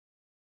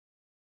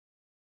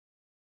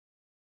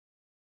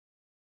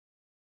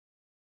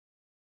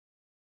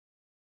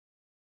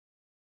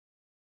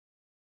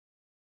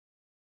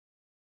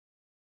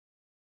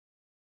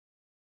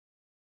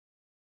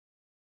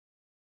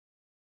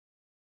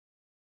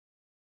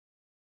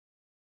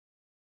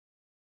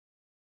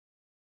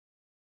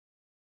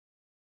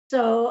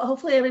So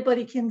hopefully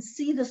everybody can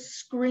see the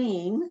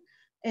screen,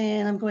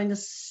 and I'm going to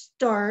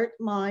start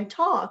my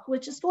talk,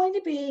 which is going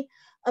to be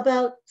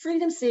about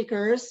freedom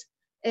seekers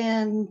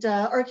and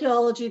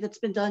archaeology that's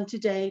been done to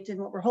date and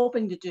what we're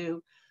hoping to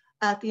do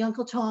at the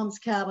Uncle Tom's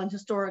Cabin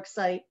historic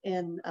site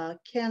in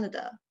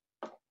Canada.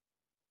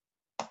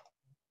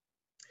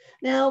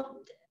 Now,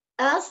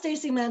 as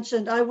Stacy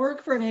mentioned, I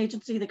work for an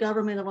agency, the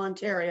Government of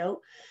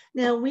Ontario.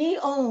 Now, we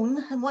own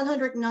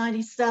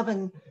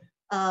 197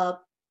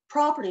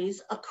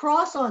 properties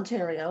across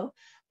Ontario,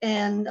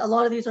 and a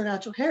lot of these are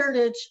natural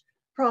heritage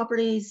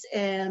properties,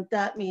 and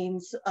that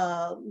means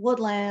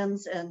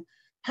woodlands and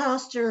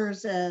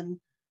pastures and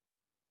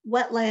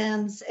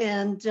wetlands,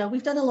 and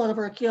we've done a lot of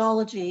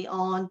archaeology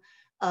on,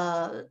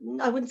 I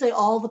wouldn't say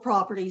all the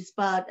properties,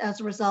 but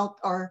as a result,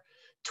 our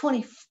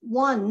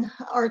 21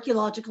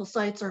 archaeological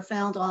sites are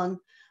found on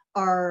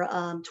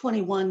our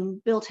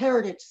 21 built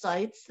heritage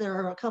sites. There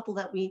are a couple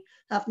that we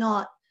have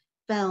not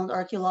found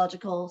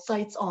archaeological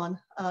sites on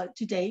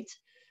to date.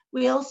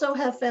 We also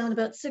have found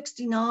about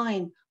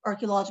 69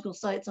 archaeological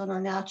sites on our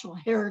natural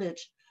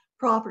heritage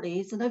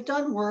properties, and I've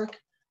done work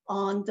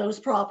on those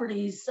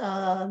properties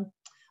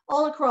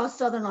all across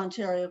Southern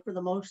Ontario for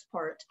the most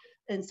part,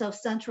 and South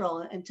Central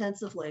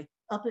intensively,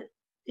 up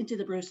into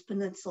the Bruce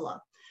Peninsula.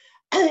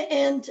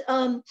 And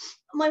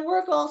my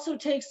work also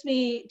takes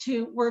me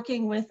to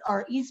working with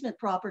our easement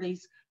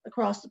properties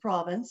across the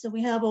province. And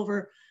we have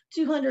over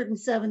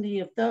 270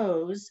 of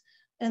those.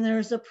 And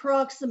there's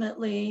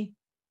approximately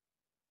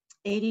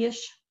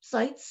 80-ish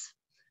sites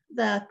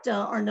that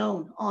are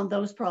known on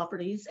those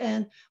properties.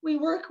 And we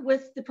work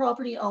with the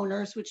property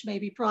owners, which may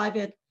be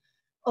private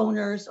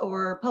owners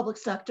or public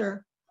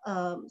sector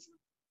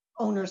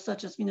owners,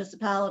 such as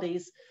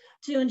municipalities,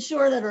 to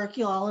ensure that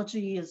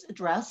archaeology is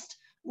addressed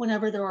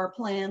whenever there are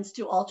plans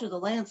to alter the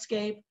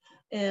landscape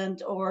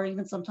and or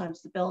even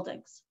sometimes the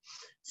buildings.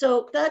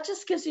 So that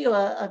just gives you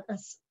a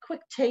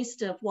quick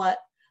taste of what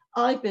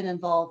I've been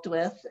involved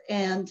with.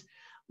 And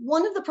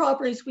one of the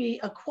properties we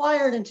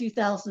acquired in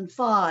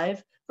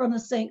 2005 from the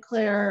St.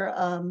 Clair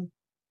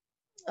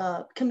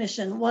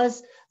Commission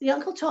was the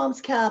Uncle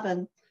Tom's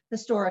Cabin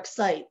historic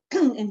site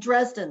in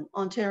Dresden,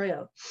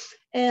 Ontario.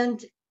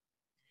 And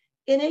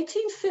in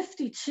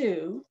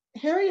 1852,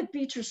 Harriet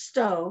Beecher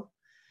Stowe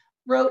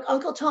wrote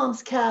Uncle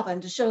Tom's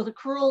Cabin to show the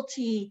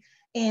cruelty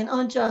and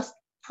unjust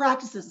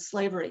practices of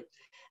slavery.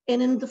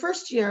 And in the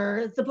first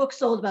year, the book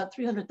sold about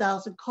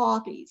 300,000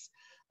 copies.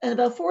 And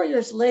about 4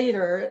 years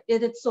later,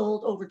 it had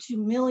sold over 2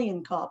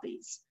 million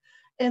copies.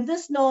 And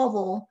this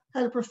novel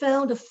had a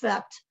profound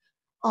effect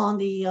on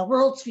the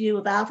world's view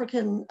of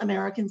African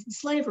Americans and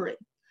slavery.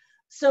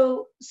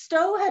 So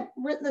Stowe had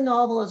written the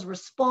novel as a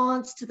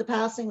response to the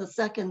passing of the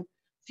Second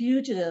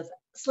Fugitive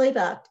Slave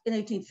Act in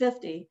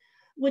 1850,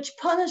 which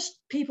punished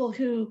people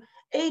who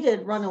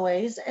aided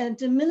runaways and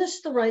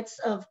diminished the rights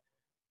of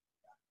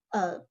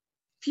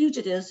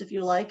fugitives, if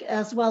you like,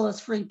 as well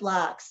as free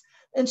Blacks.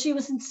 And she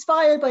was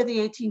inspired by the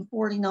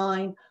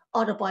 1849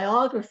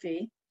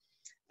 autobiography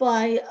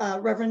by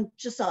Reverend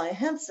Josiah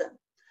Henson.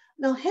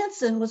 Now,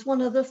 Henson was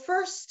one of the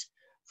first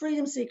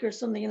freedom seekers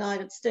from the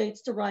United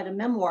States to write a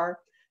memoir,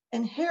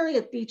 and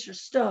Harriet Beecher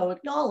Stowe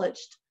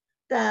acknowledged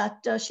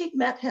that she'd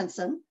met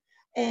Henson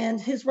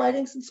and his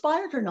writings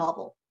inspired her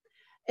novel.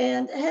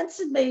 And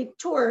Henson made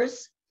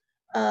tours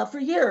for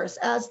years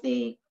as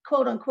the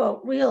quote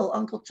unquote real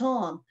Uncle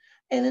Tom.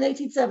 And in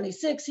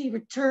 1876, he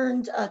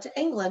returned to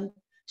England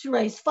to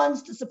raise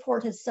funds to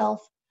support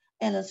himself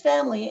and his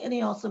family. And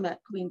he also met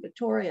Queen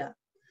Victoria.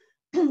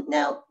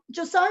 Now,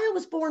 Josiah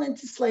was born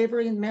into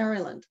slavery in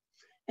Maryland.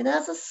 And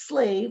as a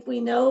slave,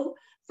 we know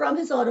from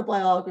his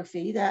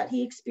autobiography that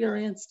he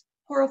experienced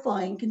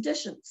horrifying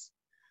conditions.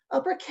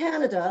 Upper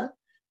Canada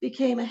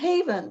became a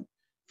haven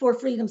for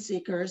freedom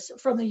seekers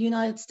from the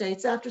United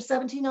States after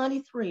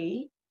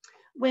 1793,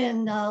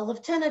 when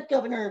Lieutenant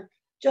Governor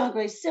John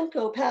Gray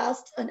Simcoe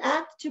passed an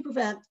act to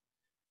prevent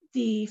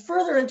the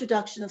further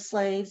introduction of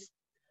slaves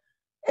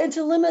and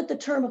to limit the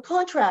term of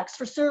contracts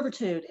for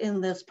servitude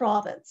in this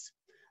province.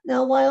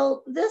 Now,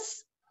 while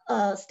this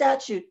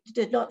statute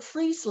did not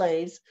free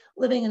slaves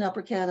living in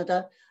Upper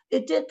Canada,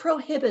 it did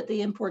prohibit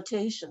the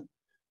importation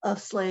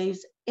of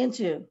slaves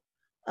into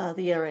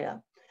the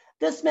area.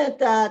 This meant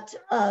that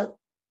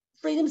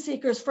freedom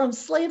seekers from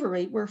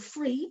slavery were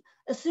free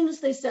as soon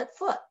as they set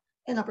foot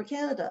in Upper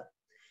Canada.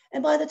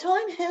 And by the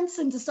time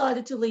Henson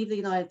decided to leave the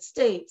United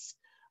States,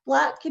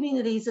 Black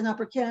communities in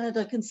Upper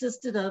Canada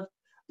consisted of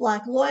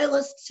Black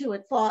loyalists who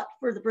had fought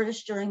for the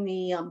British during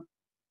the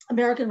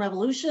American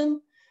Revolution,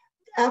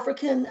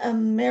 African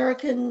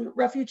American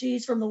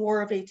refugees from the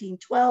War of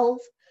 1812,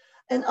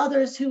 and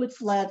others who had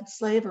fled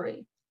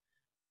slavery.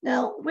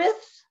 Now, with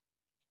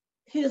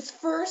his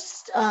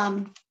first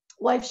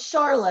wife,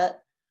 Charlotte,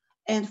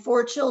 and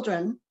 4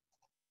 children,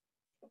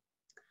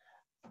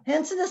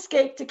 Henson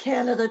escaped to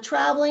Canada,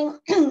 traveling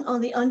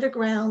on the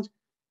Underground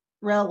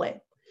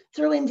Railway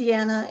through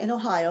Indiana and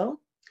Ohio.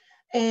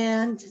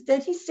 And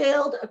then he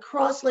sailed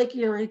across Lake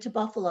Erie to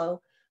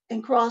Buffalo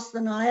and crossed the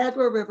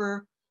Niagara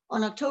River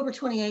on October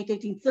 28,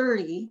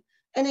 1830,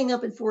 ending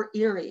up in Fort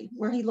Erie,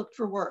 where he looked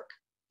for work.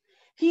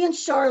 He and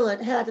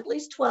Charlotte had at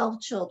least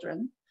 12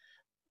 children,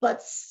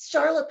 but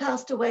Charlotte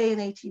passed away in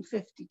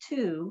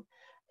 1852,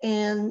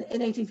 and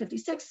in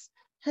 1856,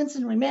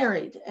 Henson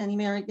remarried, and he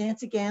married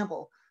Nancy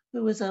Gamble,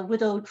 who was a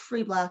widowed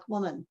free Black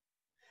woman.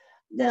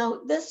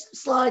 Now, this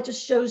slide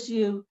just shows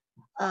you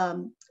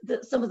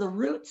some of the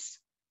routes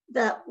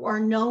that are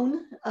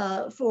known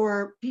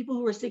for people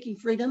who are seeking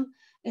freedom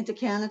into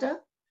Canada.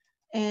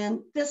 And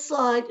this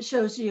slide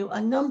shows you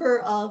a number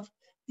of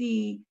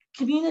the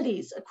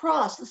communities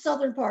across the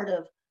southern part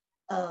of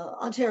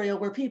Ontario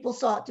where people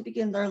sought to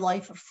begin their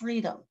life of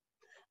freedom.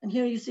 And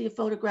here you see a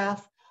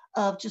photograph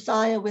of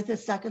Josiah with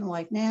his second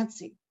wife,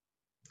 Nancy.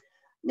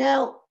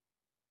 Now,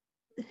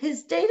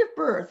 his date of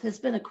birth has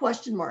been a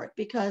question mark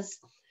because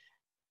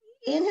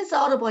in his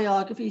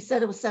autobiography, he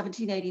said it was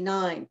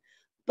 1789,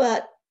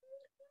 but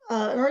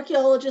an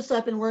archaeologist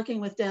I've been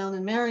working with down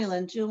in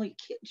Maryland,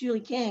 Julie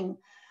King,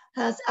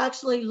 has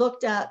actually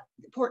looked at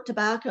Port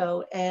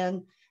Tobacco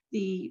and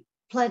the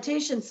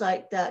plantation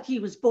site that he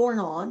was born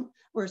on,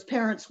 where his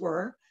parents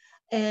were,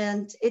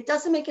 and it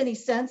doesn't make any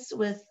sense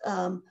with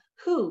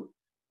who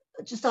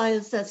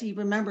Josiah says he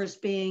remembers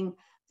being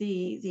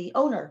the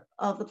owner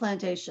of the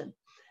plantation.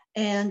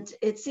 And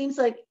it seems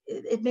like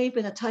it may have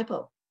been a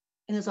typo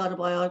in his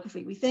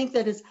autobiography. We think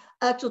that his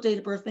actual date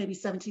of birth may be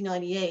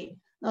 1798,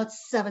 not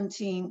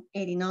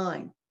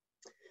 1789.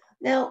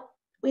 Now,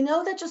 we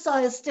know that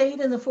Josiah stayed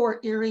in the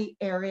Fort Erie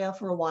area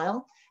for a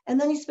while, and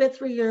then he spent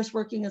 3 years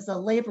working as a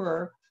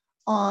laborer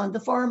on the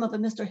farm of a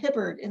Mr.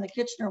 Hibbard in the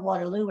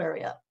Kitchener-Waterloo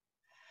area.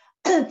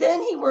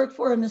 Then he worked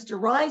for a Mr.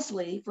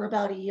 Risley for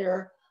about a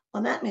year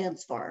on that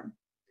man's farm.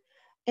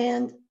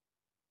 And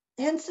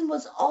Henson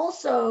was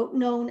also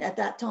known at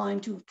that time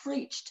to have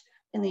preached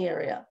in the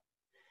area.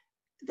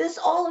 This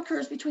all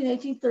occurs between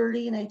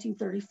 1830 and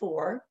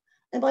 1834.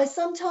 And by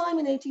some time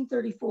in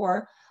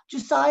 1834,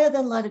 Josiah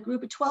then led a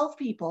group of 12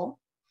 people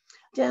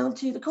down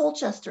to the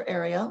Colchester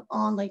area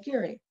on Lake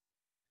Erie.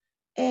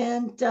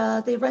 And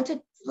they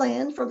rented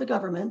land from the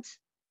government.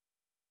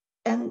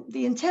 And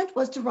the intent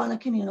was to run a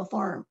communal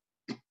farm.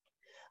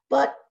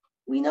 But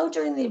we know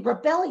during the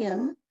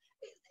rebellion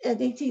in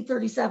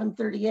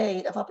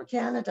 1837-38 of Upper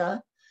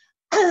Canada,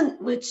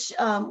 which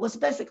was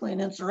basically an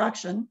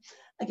insurrection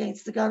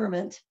against the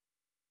government,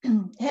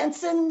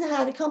 Henson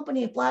had a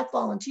company of Black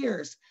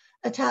volunteers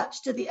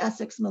attached to the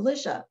Essex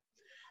militia.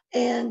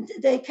 And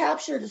they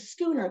captured a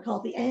schooner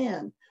called the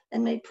Anne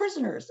and made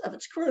prisoners of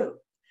its crew.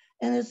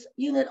 And his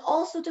unit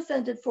also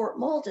defended Fort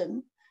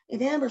Malden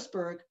in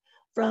Amherstburg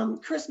from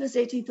Christmas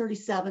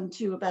 1837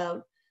 to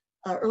about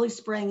early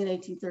spring in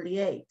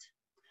 1838.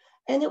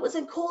 And it was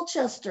in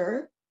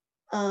Colchester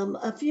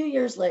a few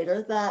years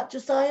later that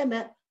Josiah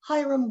met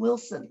Hiram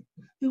Wilson,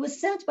 who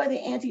was sent by the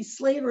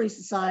Anti-Slavery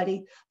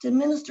Society to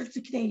minister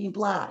to Canadian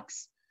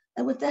Blacks.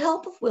 And with the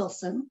help of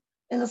Wilson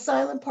and a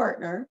silent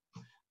partner,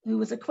 who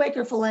was a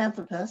Quaker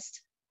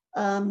philanthropist,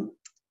 200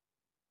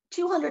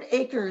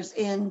 acres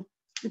in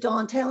the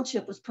Don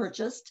Township was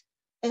purchased,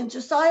 and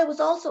Josiah was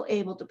also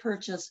able to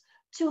purchase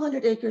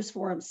 200 acres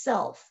for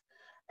himself.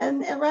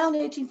 And around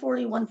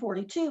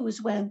 1841-42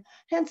 is when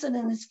Henson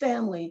and his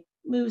family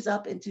moves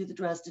up into the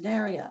Dresden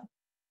area.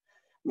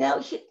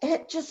 Now,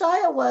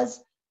 Josiah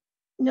was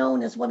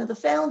known as one of the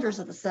founders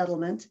of the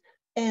settlement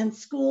and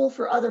school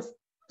for other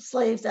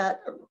slaves,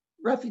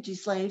 refugee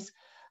slaves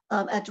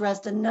at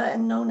Dresden,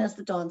 and known as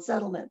the Don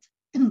Settlement.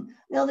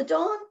 Now, the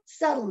Don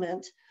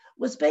Settlement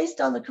was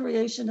based on the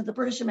creation of the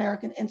British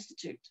American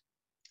Institute,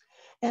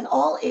 an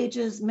all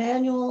ages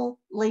manual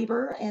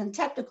labor and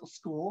technical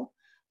school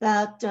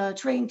that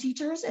trained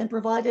teachers and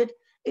provided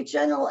a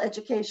general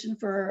education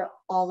for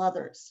all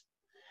others.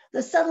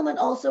 The settlement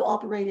also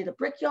operated a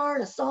brickyard,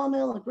 a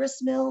sawmill, a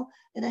grist mill,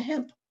 and a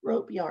hemp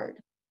rope yard.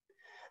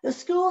 The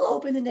school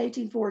opened in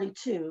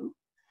 1842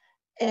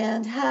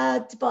 and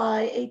had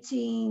by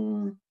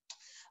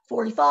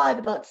 1845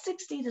 about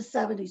 60 to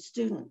 70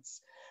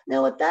 students.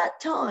 Now at that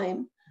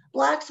time,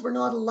 Blacks were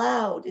not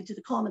allowed into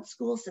the common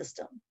school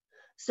system.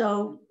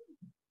 So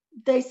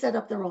they set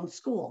up their own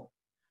school.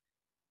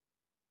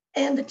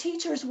 And the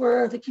teachers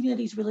were the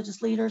community's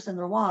religious leaders and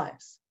their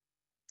wives.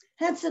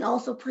 Henson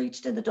also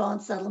preached in the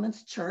Don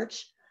Settlement's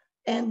church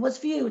and was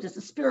viewed as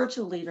the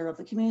spiritual leader of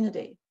the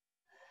community.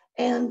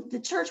 And the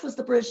church was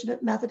the British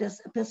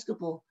Methodist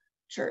Episcopal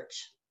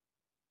Church.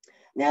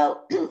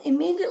 Now,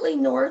 immediately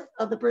north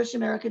of the British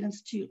American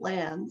Institute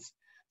lands,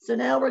 so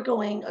now we're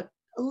going a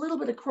little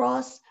bit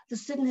across the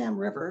Sydenham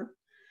River,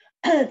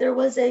 there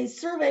was a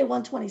Survey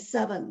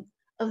 127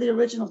 of the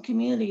original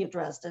community of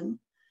Dresden,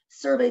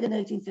 surveyed in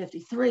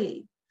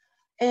 1853.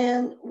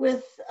 And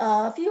with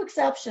a few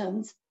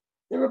exceptions,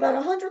 there were about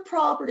 100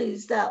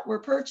 properties that were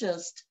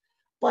purchased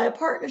by a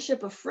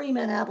partnership of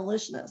freemen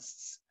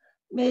abolitionists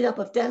made up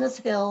of Dennis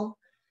Hill,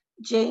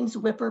 James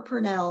Whipper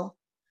Purnell,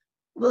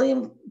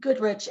 William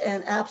Goodrich,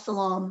 and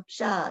Absalom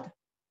Shad.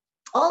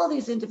 All of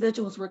these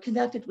individuals were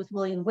connected with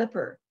William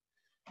Whipper.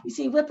 You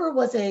see, Whipper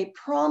was a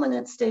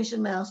prominent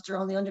station master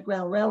on the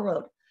Underground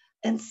Railroad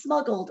and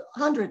smuggled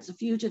hundreds of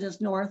fugitives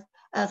north,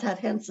 as had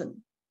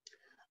Henson.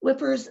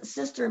 Whipper's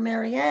sister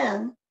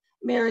Marianne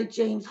married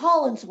James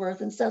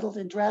Hollingsworth and settled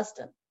in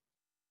Dresden.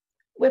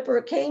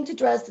 Whipper came to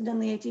Dresden in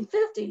the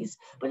 1850s,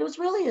 but it was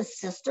really his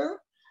sister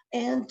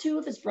and two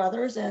of his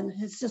brothers and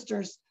his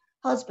sister's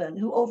husband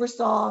who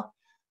oversaw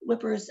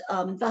Whipper's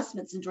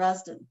investments in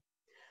Dresden.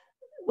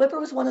 Whipper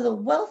was one of the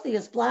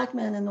wealthiest Black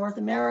men in North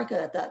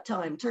America at that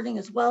time, turning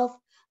his wealth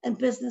and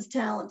business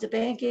talent to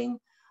banking,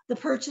 the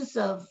purchase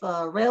of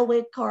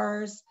railway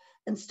cars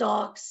and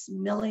stocks,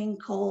 milling,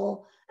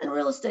 coal, and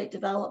real estate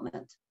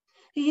development.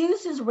 He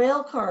used his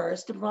rail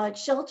cars to provide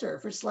shelter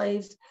for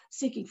slaves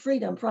seeking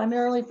freedom,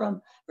 primarily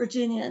from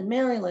Virginia and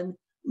Maryland,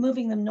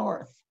 moving them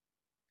north.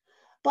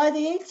 By the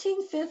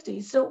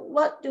 1850s, so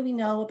what do we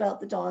know about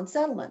the Dawn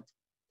settlement?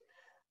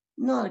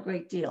 Not a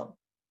great deal,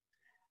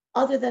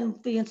 other than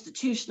the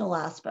institutional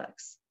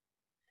aspects.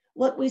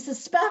 What we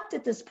suspect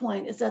at this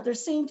point is that there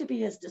seemed to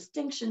be a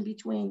distinction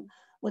between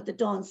what the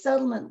Dawn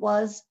settlement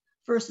was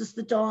versus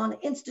the Dawn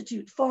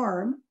Institute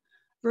farm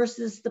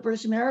versus the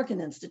British American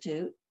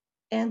Institute.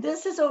 And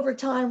this has over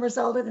time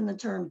resulted in the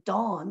term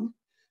Dawn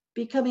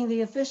becoming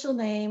the official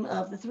name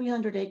of the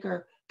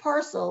 300-acre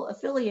parcel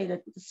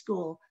affiliated with the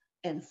school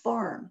and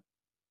farm.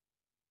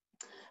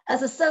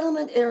 As a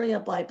settlement area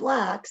by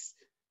Blacks,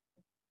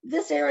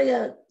 this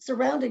area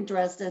surrounding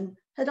Dresden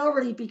had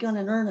already begun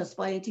in earnest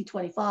by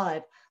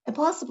 1825 and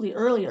possibly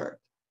earlier.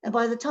 And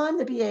by the time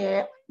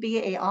the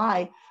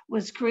BAI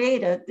was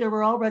created, there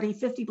were already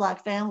 50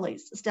 Black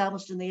families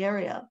established in the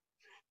area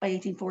by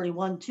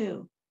 1841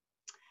 too.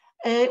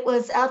 It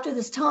was after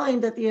this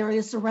time that the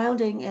area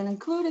surrounding and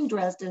including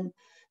Dresden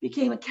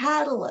became a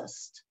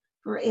catalyst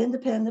for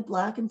independent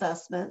Black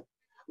investment,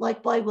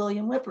 like by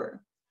William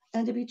Whipper.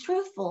 And to be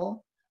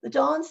truthful, the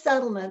Dawn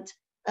settlement,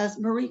 as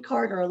Marie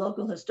Carter, a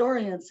local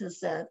historian, has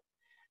said,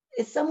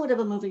 is somewhat of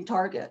a moving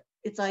target.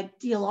 It's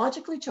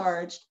ideologically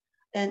charged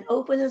and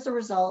open as a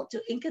result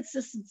to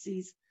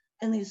inconsistencies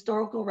in the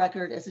historical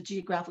record as a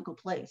geographical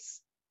place.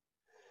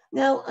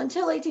 Now,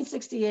 until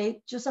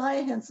 1868,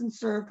 Josiah Henson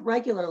served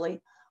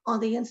regularly on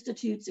the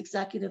Institute's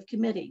executive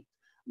committee,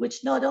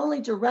 which not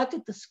only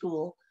directed the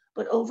school,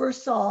 but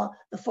oversaw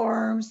the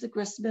farms, the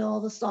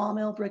gristmill, the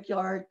sawmill,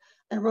 brickyard,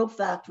 and rope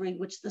factory,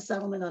 which the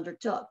settlement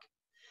undertook.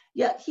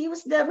 Yet he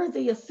was never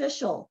the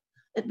official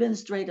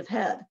administrative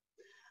head.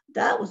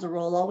 That was a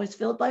role always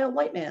filled by a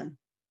white man.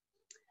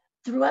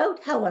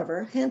 Throughout,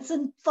 however,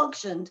 Henson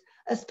functioned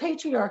as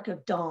patriarch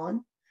of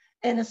Dawn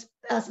and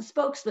as a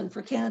spokesman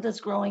for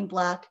Canada's growing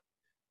Black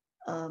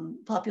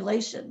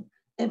population.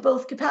 In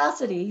both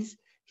capacities,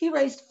 he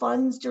raised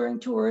funds during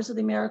tours of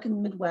the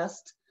American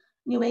Midwest,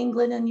 New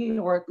England, and New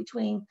York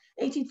between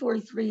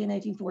 1843 and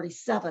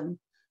 1847,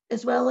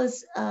 as well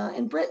as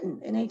in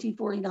Britain in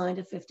 1849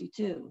 to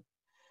 52.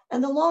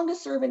 And the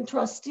longest serving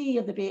trustee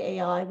of the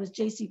BAI was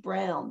J.C.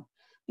 Brown,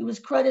 who was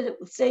credited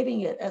with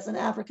saving it as an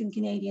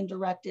African-Canadian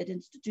directed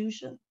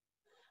institution.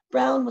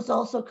 Brown was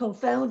also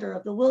co-founder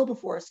of the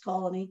Wilberforce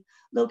colony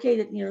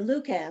located near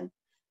Lucan,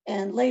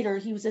 and later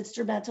he was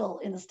instrumental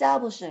in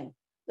establishing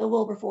the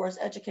Wilberforce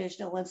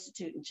Educational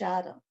Institute in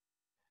Chatham.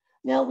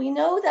 Now we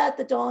know that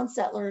the Dawn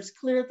settlers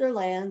cleared their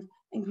land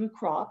and grew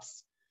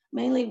crops,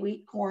 mainly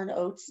wheat, corn,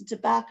 oats, and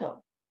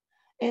tobacco,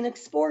 and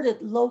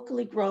exported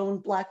locally grown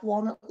Black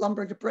walnut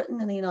lumber to Britain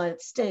and the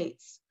United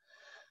States.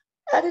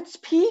 At its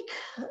peak,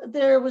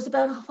 there was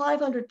about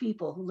 500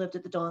 people who lived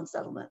at the Dawn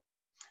settlement.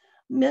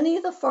 Many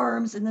of the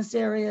farms in this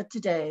area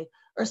today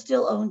are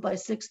still owned by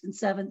 6th and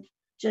 7th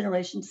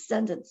generation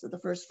descendants of the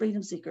first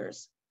freedom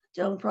seekers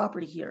to own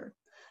property here.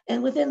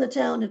 And within the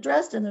town of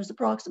Dresden, there's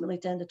approximately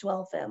 10 to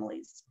 12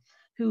 families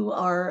who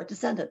are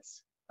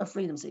descendants of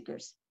freedom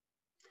seekers.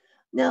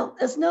 Now,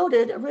 as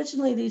noted,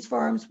 originally these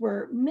farms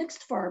were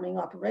mixed farming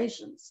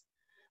operations.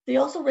 They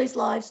also raised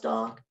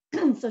livestock,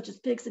 such as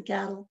pigs and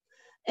cattle,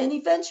 and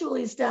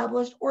eventually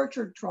established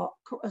orchard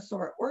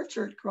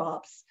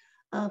crops,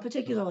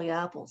 particularly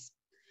apples.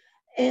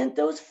 And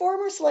those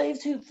former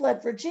slaves who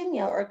fled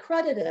Virginia are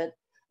credited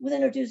with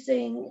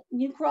introducing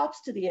new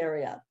crops to the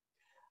area,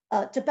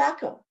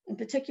 tobacco in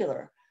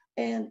particular,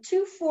 and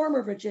 2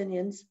 former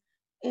Virginians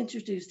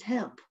introduced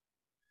hemp.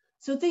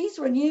 So these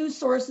were new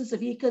sources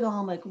of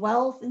economic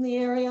wealth in the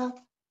area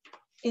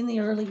in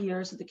the early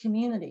years of the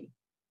community.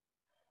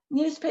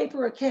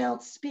 Newspaper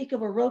accounts speak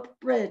of a rope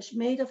bridge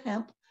made of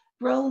hemp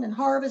grown and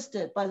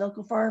harvested by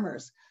local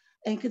farmers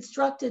and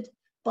constructed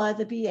by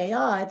the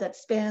BAI that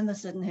spanned the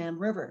Sydenham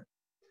River.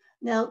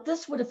 Now,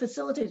 this would have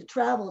facilitated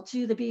travel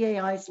to the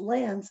BAI's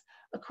lands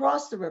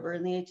across the river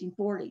in the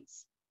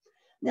 1840s.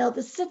 Now,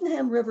 the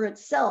Sydenham River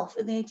itself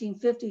in the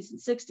 1850s and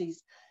 60s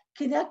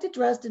connected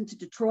Dresden to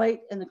Detroit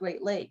and the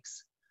Great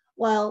Lakes.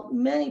 While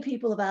many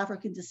people of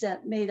African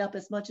descent made up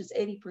as much as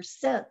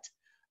 80%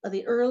 of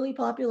the early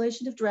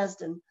population of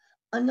Dresden,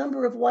 a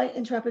number of white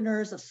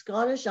entrepreneurs of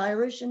Scottish,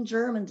 Irish, and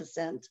German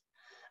descent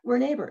were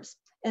neighbors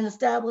and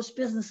established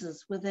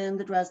businesses within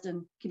the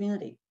Dresden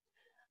community.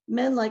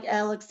 Men like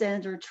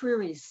Alexander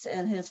Trerice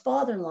and his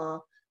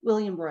father-in-law,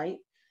 William Wright,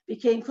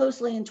 became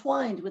closely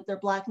entwined with their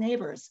Black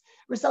neighbors,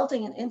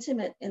 resulting in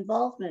intimate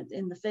involvement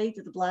in the fate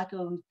of the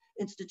Black-owned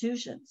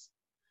institutions.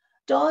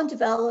 Don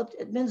developed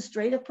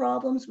administrative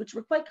problems, which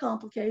were quite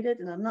complicated,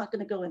 and I'm not going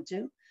to go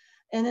into.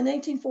 And in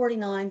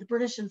 1849, the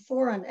British and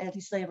Foreign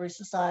Anti-Slavery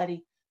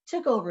Society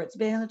took over its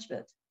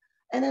management.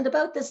 And at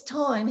about this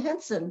time,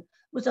 Henson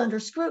was under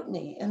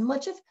scrutiny, and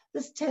much of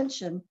this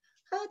tension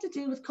had to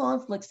do with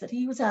conflicts that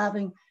he was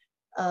having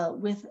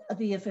with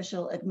the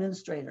official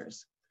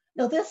administrators.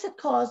 Now, this had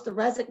caused the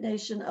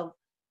resignation of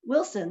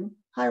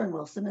Hiram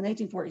Wilson in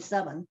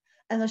 1847,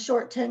 and the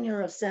short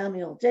tenure of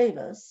Samuel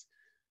Davis.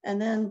 And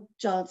then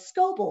John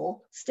Scoble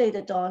stayed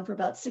at Don for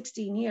about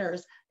 16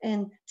 years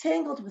and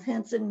tangled with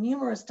Henson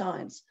numerous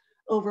times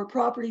over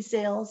property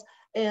sales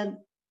and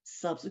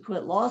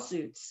subsequent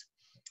lawsuits.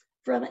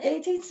 From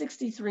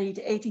 1863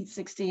 to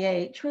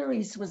 1868,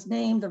 Treuris was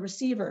named the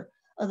receiver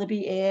of the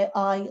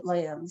BAI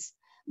lands,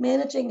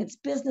 managing its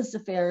business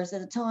affairs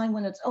at a time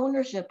when its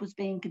ownership was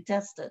being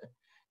contested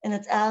and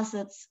its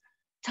assets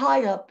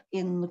tied up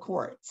in the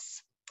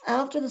courts.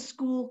 After the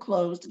school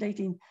closed in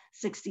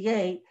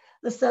 1868,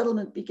 the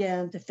settlement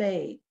began to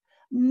fade.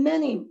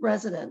 Many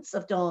residents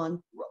of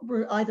Don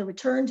were either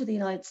returned to the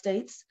United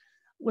States,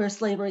 where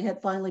slavery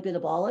had finally been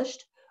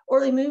abolished, or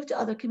they moved to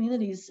other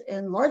communities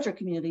and larger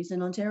communities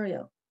in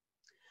Ontario.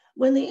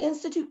 When the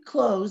Institute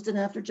closed and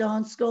after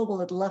John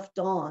Scoble had left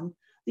Don,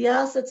 the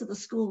assets of the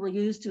school were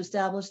used to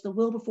establish the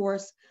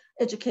Wilberforce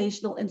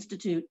Educational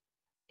Institute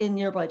in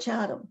nearby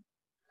Chatham.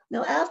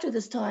 Now, after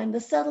this time, the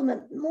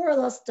settlement more or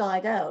less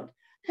died out.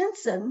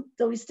 Henson,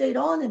 though he stayed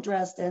on in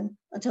Dresden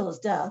until his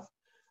death,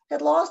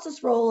 had lost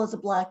his role as a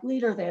Black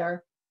leader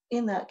there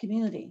in that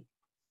community.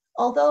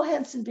 Although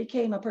Henson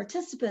became a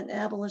participant in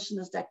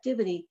abolitionist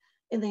activity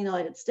in the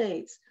United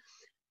States,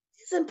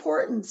 his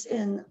importance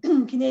in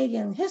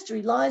Canadian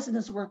history lies in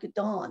his work at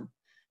Don,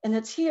 and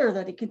it's here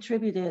that he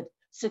contributed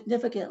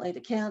significantly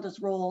to Canada's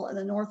role in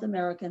the North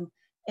American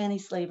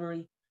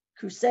anti-slavery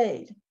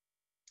crusade.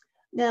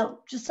 Now,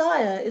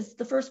 Josiah is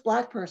the first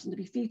Black person to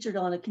be featured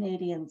on a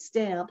Canadian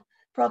stamp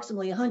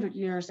approximately 100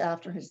 years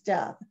after his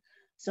death.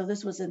 So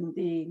this was in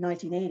the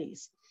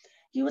 1980s.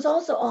 He was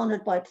also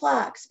honored by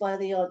plaques by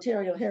the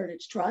Ontario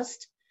Heritage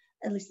Trust,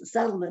 at least the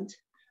settlement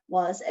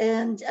was,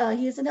 and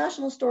he is a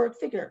National Historic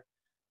Figure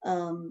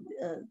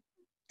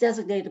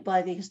designated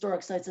by the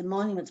Historic Sites and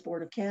Monuments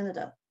Board of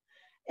Canada.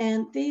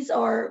 And these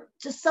are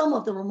just some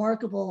of the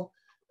remarkable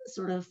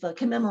sort of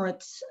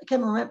commemorations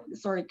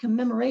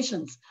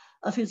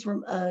of his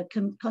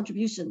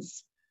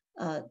contributions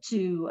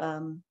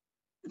to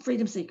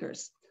freedom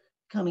seekers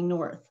coming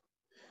north.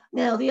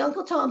 Now, the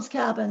Uncle Tom's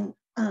Cabin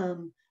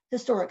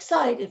historic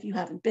site, if you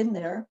haven't been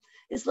there,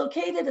 is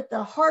located at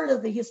the heart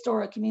of the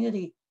historic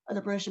community of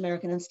the British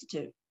American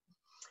Institute.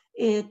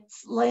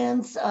 Its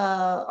lands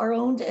are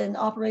owned and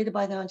operated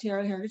by the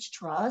Ontario Heritage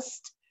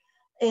Trust.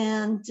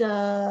 And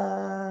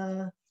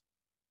okay,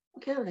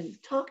 I already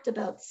talked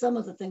about some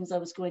of the things I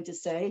was going to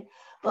say,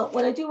 but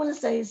what I do want to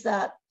say is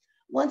that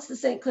once the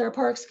St. Clair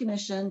Parks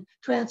Commission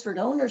transferred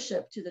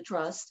ownership to the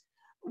trust,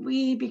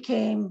 we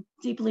became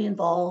deeply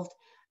involved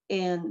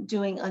in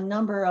doing a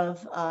number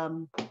of,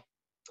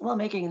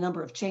 making a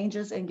number of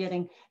changes and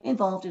getting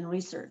involved in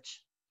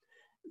research.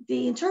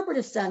 The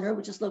Interpretive Center,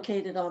 which is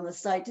located on the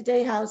site,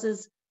 today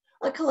houses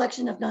a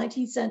collection of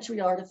 19th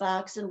century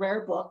artifacts and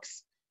rare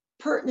books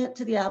pertinent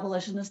to the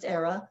abolitionist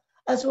era,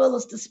 as well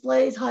as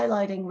displays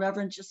highlighting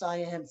Reverend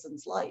Josiah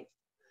Henson's life.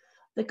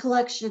 The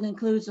collection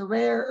includes a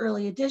rare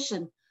early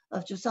edition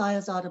of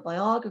Josiah's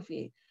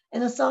autobiography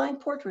and a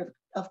signed portrait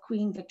of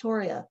Queen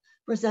Victoria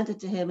presented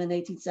to him in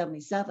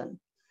 1877.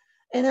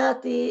 And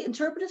at the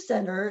Interpretive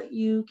Center,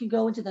 you can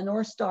go into the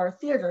North Star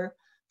Theater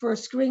for a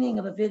screening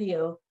of a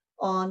video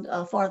on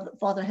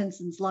Father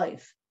Henson's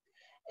life.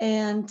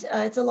 And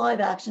it's a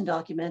live action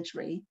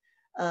documentary,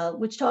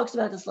 which talks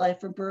about his life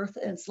from birth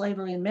and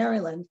slavery in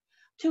Maryland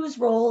to his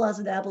role as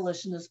an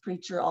abolitionist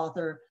preacher,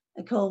 author,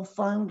 and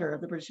co-founder of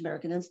the British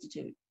American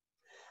Institute.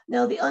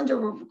 Now, the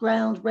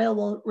Underground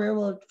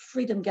Railroad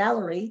Freedom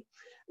Gallery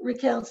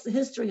recounts the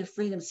history of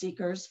freedom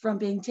seekers from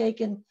being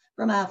taken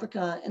from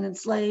Africa and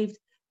enslaved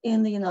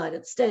in the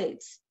United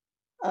States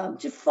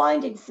to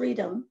finding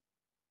freedom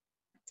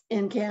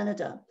in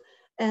Canada.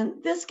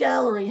 And this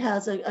gallery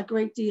has a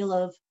great deal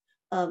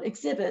of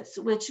exhibits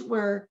which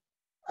were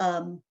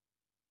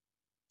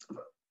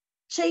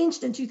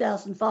changed in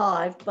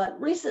 2005, but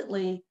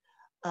recently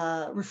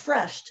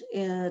refreshed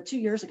 2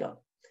 years ago.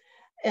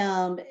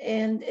 And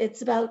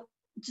it's about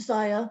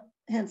Josiah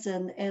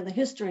Henson and the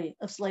history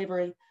of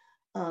slavery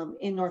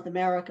in North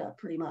America,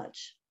 pretty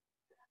much.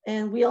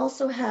 And we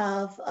also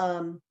have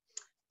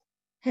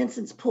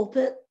Henson's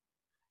pulpit,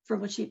 from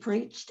which he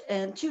preached,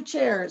 and 2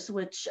 chairs,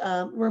 which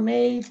were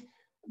made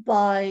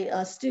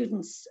by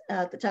students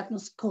at the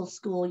technical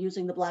school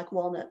using the black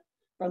walnut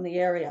from the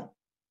area.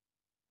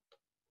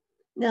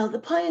 Now, the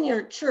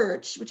Pioneer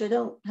Church, which I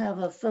don't have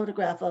a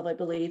photograph of, I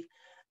believe,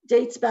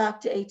 dates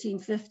back to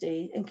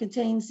 1850 and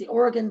contains the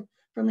organ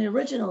from the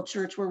original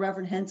church where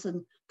Reverend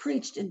Henson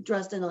preached in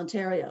Dresden,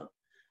 Ontario.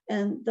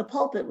 And the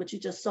pulpit, which you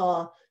just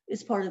saw,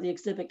 is part of the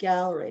exhibit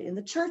gallery. And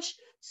the church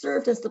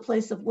served as the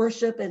place of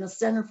worship and a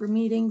center for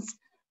meetings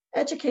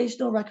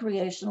educational,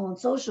 recreational, and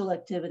social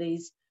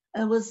activities,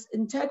 and was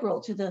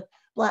integral to the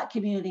Black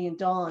community in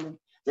Dawn.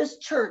 This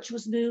church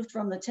was moved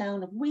from the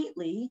town of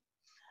Wheatley,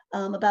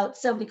 about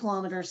 70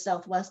 kilometers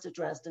southwest of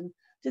Dresden,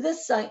 to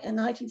this site in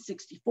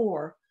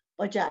 1964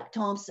 by Jack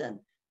Thompson,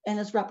 and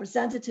is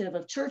representative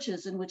of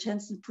churches in which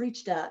Henson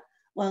preached at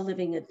while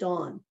living at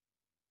Dawn.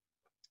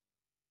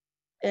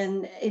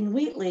 And in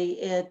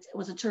Wheatley, it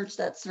was a church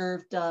that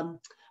served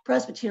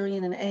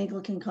Presbyterian and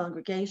Anglican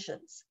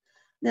congregations.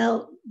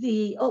 Now,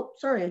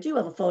 I do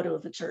have a photo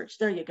of the church.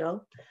 There you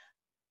go.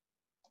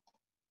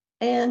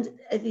 And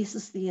this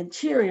is the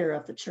interior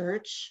of the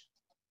church.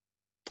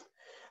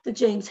 The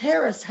James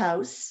Harris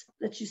house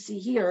that you see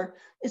here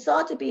is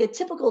thought to be a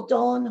typical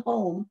Dawn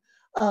home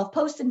of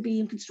post and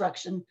beam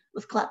construction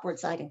with clapboard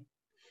siding.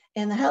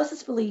 And the house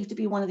is believed to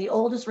be one of the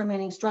oldest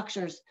remaining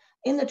structures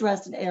in the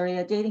Dresden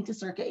area, dating to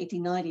circa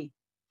 1890.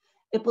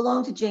 It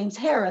belonged to James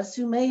Harris,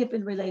 who may have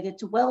been related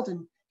to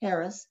Weldon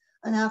Harris,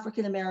 an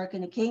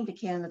African-American who came to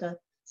Canada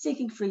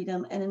seeking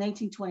freedom, and in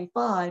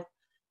 1825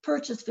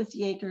 purchased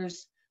 50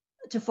 acres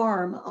to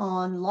farm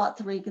on Lot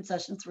 3,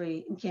 Concession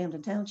 3 in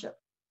Camden Township.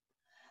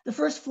 The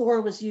first floor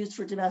was used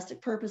for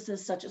domestic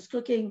purposes such as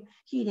cooking,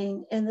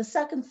 heating, and the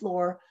second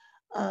floor,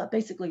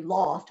 basically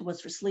loft,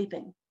 was for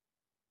sleeping.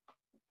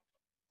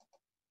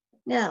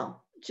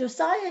 Now,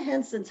 Josiah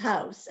Henson's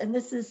house, and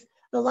this is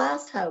the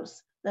last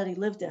house that he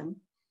lived in,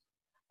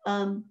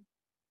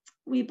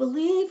 we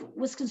believe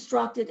was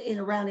constructed in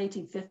around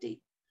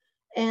 1850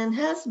 and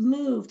has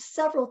moved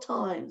several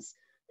times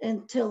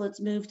until it's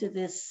moved to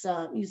this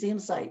museum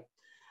site,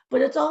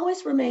 but it's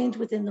always remained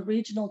within the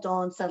regional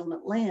Dawn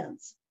settlement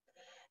lands.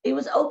 It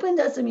was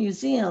opened as a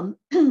museum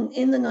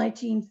in the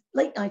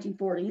late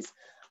 1940s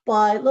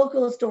by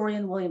local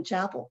historian William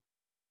Chappell.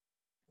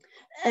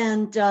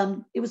 And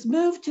it was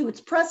moved to its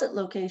present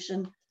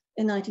location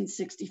in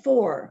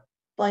 1964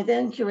 by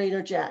then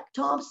curator Jack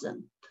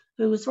Thompson,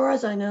 who, as far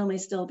as I know, may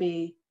still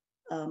be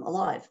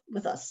alive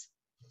with us.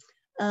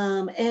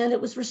 And it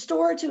was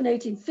restored to an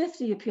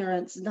 1850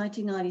 appearance in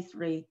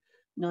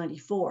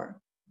 1993-94.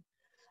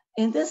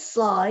 In this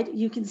slide,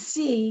 you can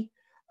see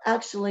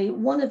actually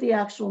one of the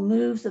actual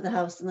moves of the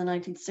house in the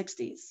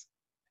 1960s.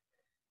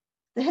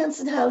 The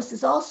Henson House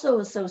is also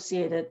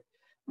associated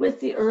with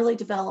the early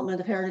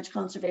development of heritage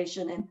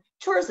conservation and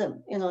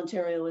tourism in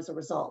Ontario as a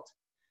result.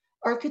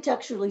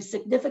 Architecturally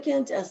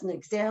significant as an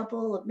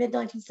example of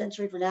mid-19th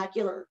century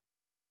vernacular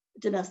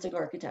domestic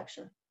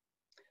architecture.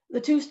 The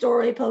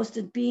two-story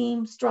posted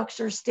beam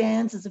structure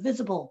stands as a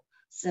visible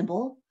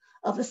symbol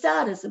of the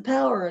status and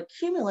power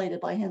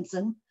accumulated by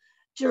Henson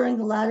during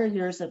the latter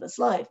years of his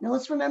life. Now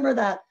let's remember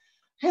that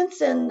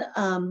Henson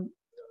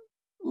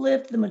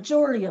lived the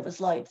majority of his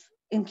life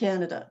in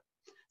Canada,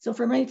 so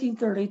from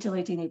 1830 till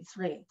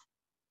 1883.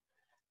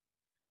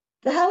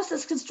 The house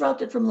is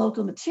constructed from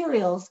local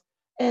materials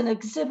and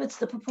exhibits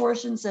the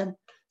proportions and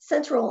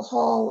central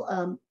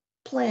hall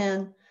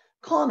plan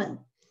common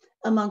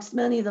amongst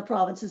many of the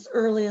province's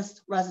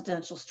earliest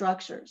residential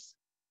structures.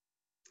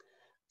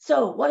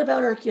 So what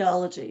about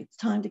archaeology? It's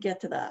time to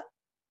get to that.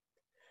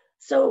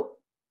 So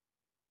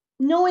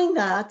knowing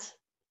that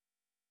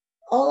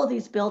all of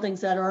these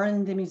buildings that are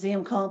in the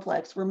museum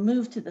complex were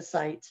moved to the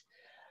site,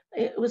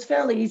 it was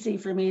fairly easy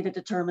for me to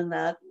determine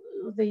that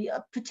the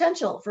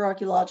potential for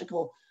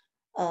archaeological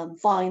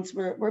finds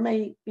were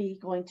maybe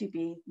going to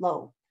be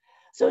low.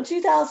 So in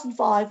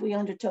 2005, we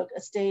undertook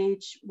a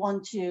stage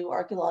 1-2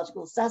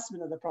 archaeological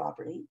assessment of the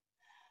property.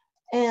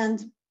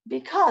 And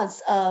because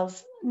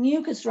of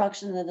new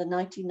construction in the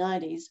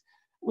 1990s,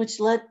 which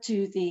led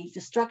to the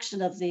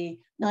destruction of the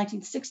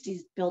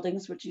 1960s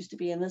buildings, which used to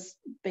be in this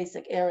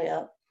basic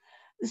area,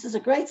 this is a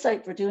great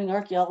site for doing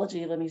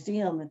archaeology of a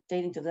museum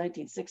dating to the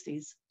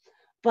 1960s.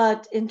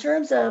 But in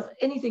terms of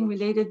anything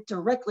related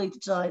directly to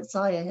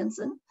Josiah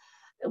Henson,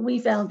 we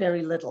found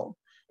very little.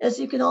 As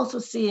you can also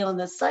see on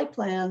the site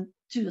plan,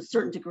 to a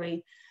certain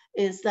degree,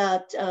 is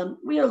that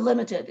we are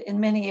limited in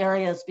many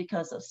areas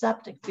because of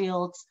septic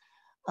fields,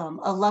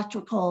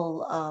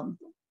 electrical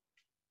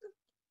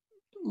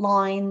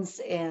lines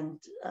and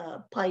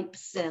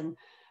pipes and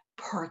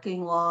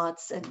parking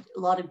lots, and a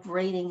lot of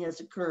grading has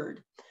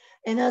occurred.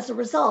 And as a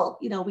result,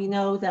 we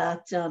know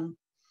that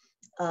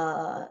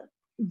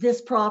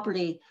this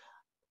property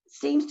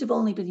seems to have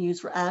only been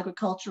used for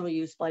agricultural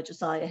use by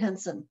Josiah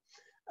Henson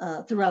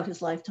throughout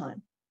his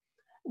lifetime.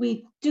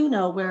 We do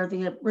know where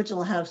the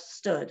original house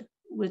stood,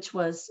 which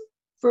was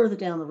further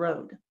down the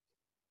road.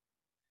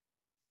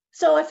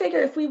 So I figure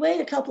if we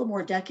wait a couple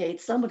more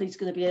decades, somebody's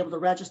going to be able to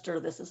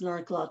register this as an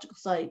archaeological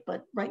site.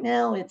 But right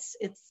now,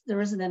 there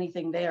isn't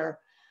anything there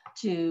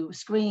to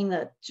scream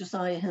that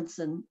Josiah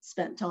Henson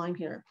spent time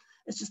here.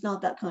 It's just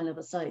not that kind of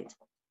a site.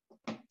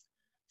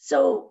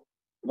 So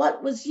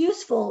what was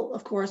useful,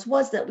 of course,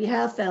 was that we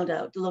have found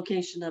out the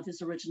location of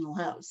his original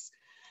house.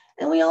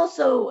 And we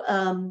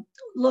also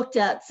looked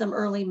at some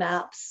early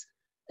maps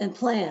and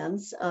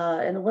plans,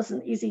 and it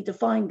wasn't easy to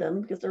find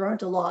them because there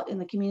aren't a lot in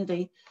the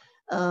community.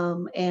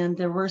 And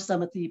there were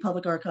some at the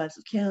Public Archives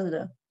of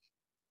Canada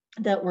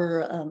that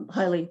were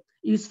highly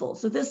useful.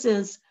 So this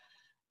is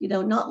You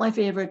know, not my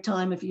favorite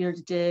time of year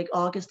to dig,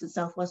 August in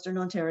southwestern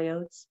Ontario.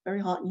 It's very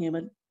hot and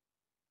humid.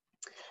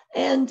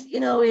 And,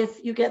 you know,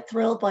 if you get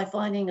thrilled by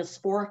finding a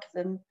spork,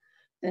 then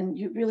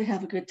you really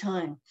have a good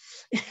time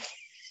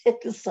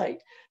at the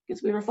site,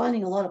 because we were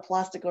finding a lot of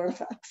plastic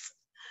artifacts.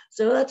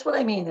 So that's what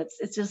I mean.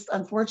 It's just,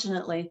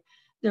 unfortunately,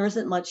 there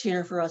isn't much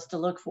here for us to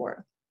look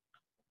for.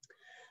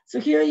 So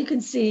here you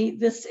can see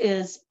this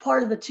is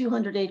part of the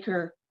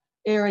 200-acre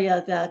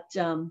area that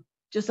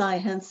Josiah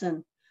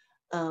Henson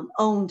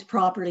owned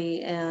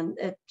property, and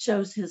it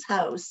shows his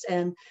house.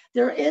 And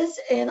there is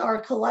in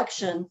our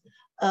collection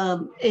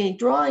a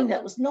drawing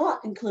that was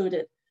not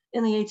included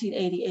in the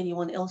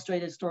 1880-81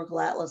 Illustrated Historical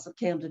Atlas of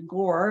Camden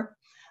Gore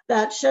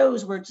that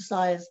shows where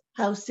Josiah's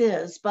house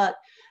is. But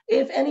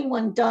if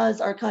anyone does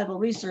archival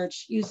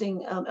research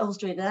using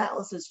illustrated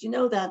atlases, you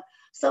know that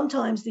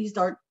sometimes these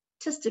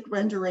artistic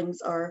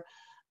renderings are,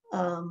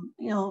 you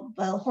know,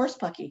 well,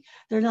 horsepucky.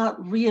 They're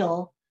not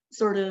real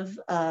sort of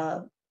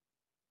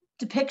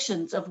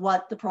depictions of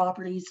what the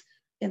properties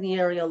in the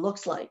area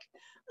looks like.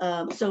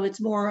 So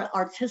it's more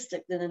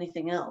artistic than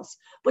anything else.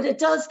 But it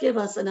does give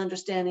us an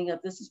understanding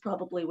of this is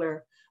probably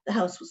where the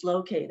house was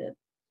located.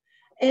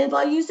 And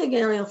by using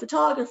aerial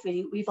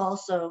photography, we've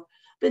also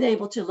been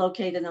able to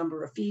locate a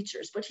number of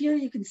features. But here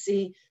you can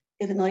see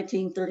in the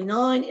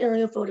 1939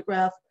 aerial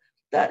photograph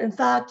that, in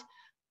fact,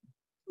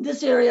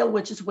 this area,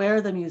 which is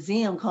where the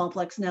museum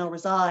complex now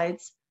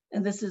resides,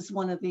 and this is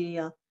one of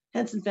the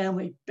Henson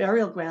family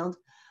burial ground,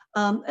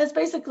 has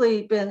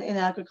basically been in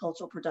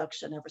agricultural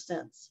production ever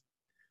since.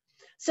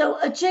 So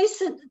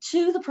adjacent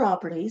to the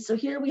property, so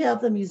here we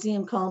have the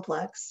museum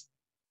complex.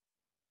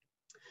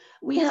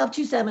 We have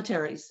two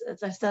cemeteries.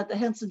 As I said, the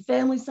Henson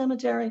Family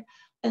Cemetery,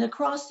 and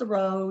across the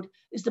road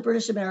is the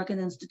British American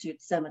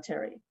Institute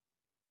Cemetery.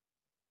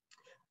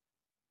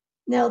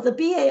 Now, the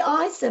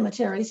BAI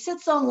Cemetery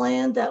sits on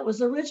land that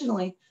was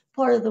originally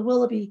part of the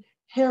Willoughby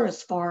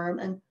Harris farm,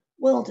 and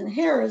Weldon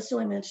Harris, who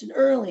I mentioned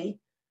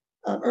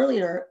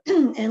earlier,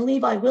 and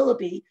Levi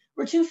Willoughby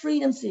were two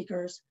freedom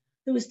seekers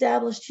who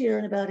established here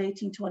in about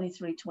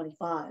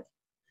 1823-25.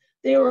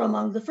 They were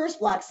among the first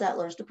Black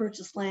settlers to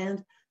purchase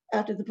land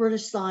after the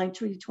British signed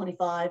Treaty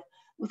 25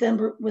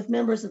 with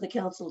members of the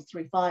Council of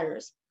Three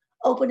Fires,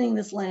 opening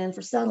this land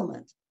for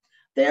settlement.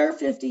 Their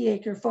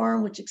 50-acre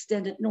farm, which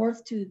extended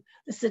north to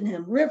the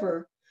Sydenham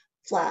River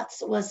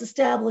flats, was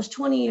established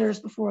 20 years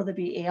before the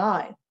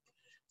BAI.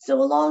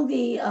 So along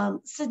the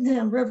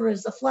Sydenham River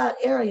is a flat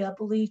area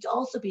believed to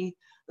also be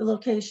the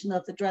location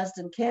of the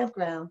Dresden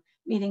campground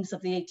meetings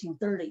of the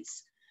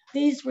 1830s.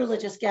 These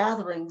religious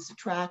gatherings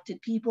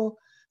attracted people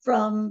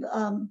from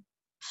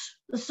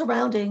the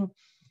surrounding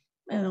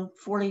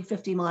 40,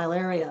 50-mile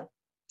area.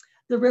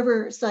 The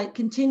river site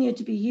continued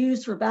to be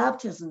used for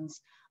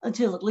baptisms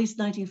until at least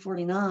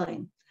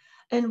 1949.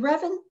 And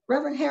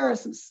Reverend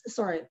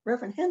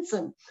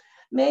Henson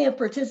may have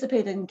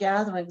participated in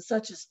gatherings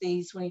such as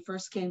these when he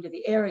first came to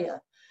the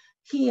area.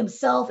 He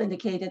himself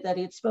indicated that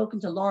he had spoken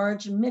to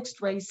large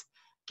mixed race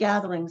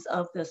gatherings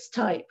of this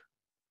type.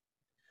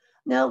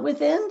 Now,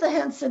 within the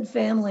Henson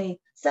family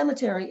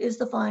cemetery is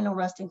the final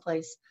resting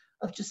place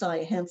of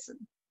Josiah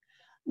Henson.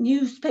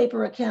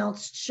 Newspaper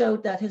accounts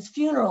showed that his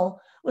funeral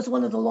was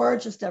one of the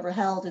largest ever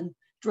held in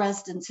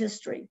Dresden's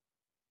history.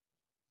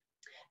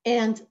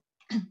 And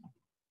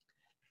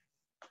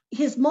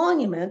his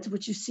monument,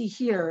 which you see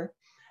here,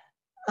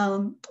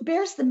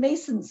 bears the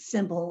Mason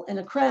symbol and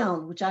a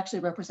crown, which actually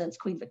represents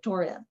Queen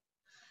Victoria.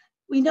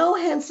 We know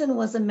Henson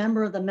was a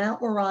member of the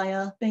Mount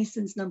Moriah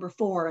Masons No.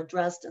 4 at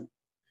Dresden.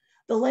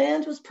 The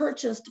land was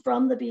purchased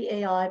from the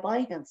BAI by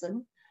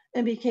Henson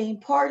and became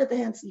part of the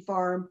Henson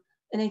farm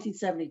in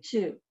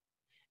 1872.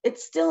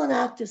 It's still an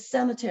active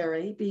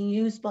cemetery being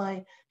used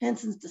by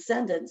Henson's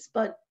descendants,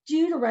 but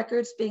due to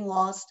records being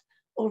lost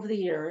over the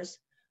years,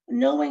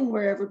 knowing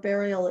where every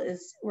burial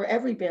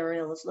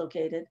is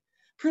located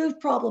proved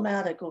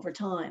problematic over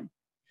time.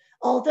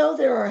 Although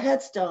there are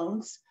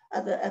headstones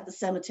at the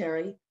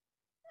cemetery,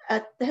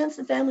 at the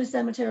Henson Family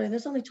Cemetery,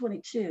 there's only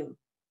 22.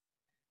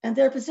 And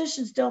their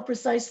positions don't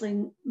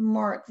precisely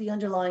mark the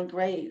underlying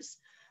graves,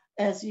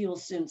 as you will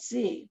soon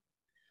see.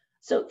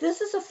 So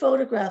this is a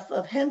photograph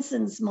of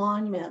Henson's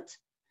monument,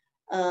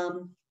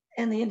 and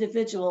the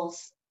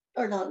individuals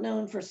are not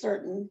known for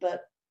certain,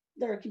 but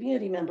they're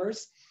community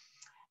members.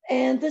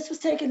 And this was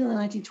taken in the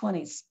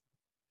 1920s.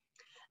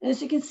 And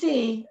as you can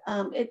see,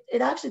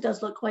 it actually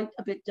does look quite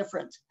a bit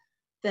different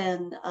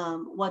than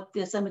what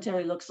the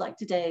cemetery looks like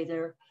today.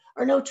 There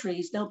are no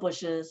trees, no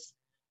bushes,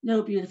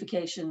 no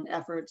beautification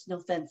efforts, no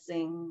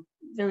fencing,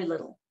 very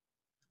little.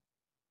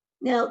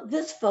 Now,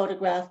 this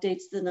photograph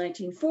dates the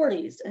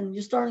 1940s, and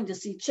you're starting to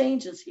see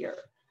changes here,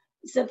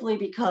 simply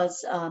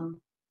because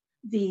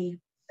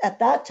at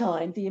that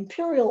time, the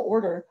Imperial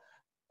Order,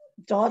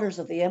 Daughters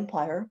of the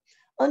Empire,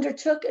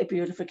 undertook a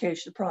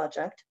beautification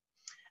project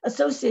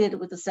associated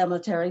with the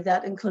cemetery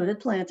that included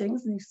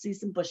plantings, and you see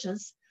some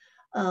bushes,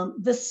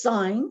 this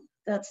sign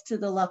that's to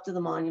the left of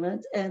the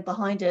monument, and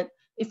behind it,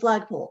 a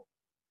flagpole.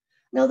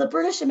 Now, the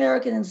British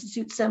American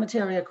Institute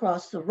Cemetery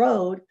across the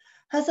road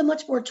has a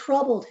much more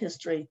troubled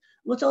history,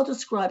 which I'll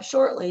describe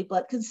shortly,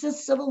 but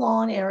consists of a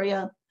lawn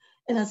area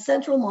and a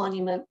central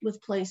monument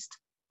with placed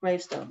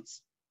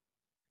gravestones.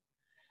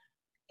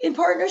 In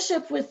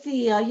partnership with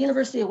the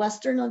University of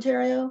Western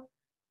Ontario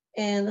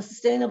and the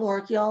Sustainable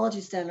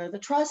Archaeology Centre, the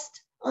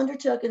Trust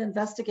undertook an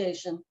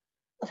investigation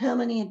of how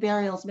many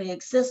burials may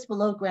exist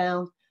below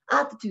ground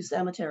at the two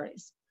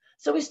cemeteries.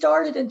 So we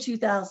started in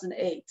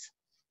 2008.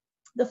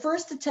 The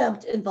first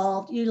attempt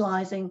involved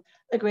utilizing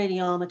a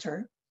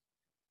gradiometer.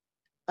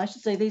 I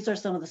should say these are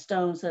some of the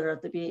stones that are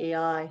at the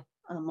BAI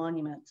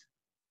monument.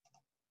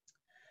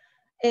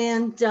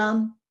 And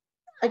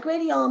a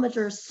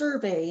gradiometer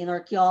survey in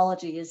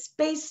archaeology is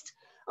based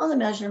on the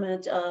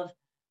measurement of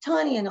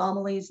tiny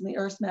anomalies in the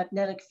Earth's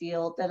magnetic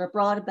field that are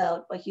brought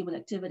about by human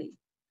activity.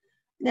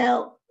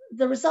 Now,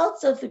 the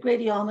results of the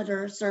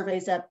gradiometer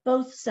surveys at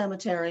both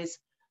cemeteries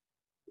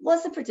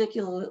wasn't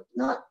particularly,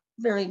 not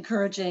very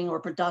encouraging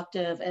or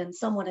productive and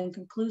somewhat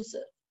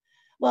inconclusive.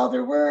 While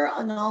there were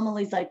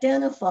anomalies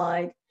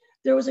identified,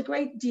 there was a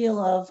great deal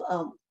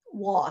of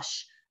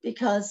wash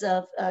because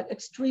of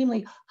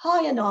extremely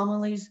high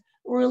anomalies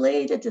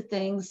related to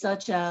things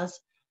such as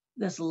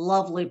this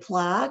lovely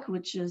plaque,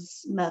 which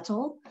is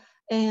metal,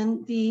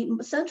 and the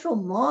central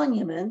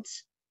monument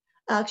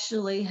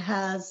actually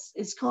has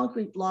its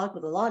concrete block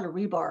with a lot of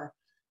rebar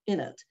in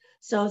it.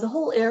 So the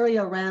whole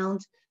area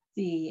around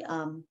the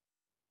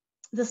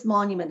this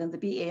monument in the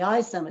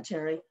BAI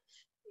cemetery,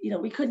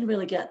 we couldn't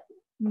really get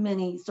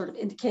many sort of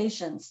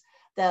indications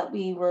that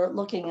we were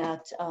looking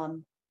at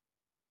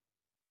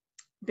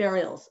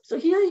burials. So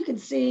here you can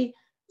see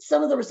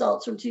some of the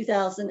results from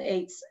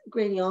 2008's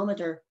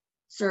gradiometer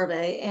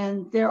survey,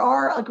 and there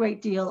are a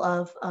great deal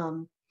of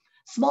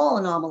small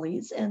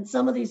anomalies, and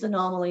some of these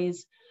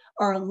anomalies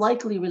are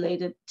likely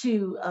related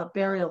to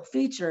burial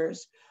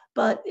features,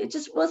 but it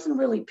just wasn't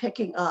really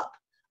picking up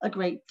a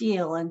great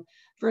deal. And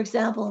for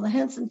example, in the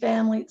Henson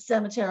family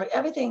cemetery,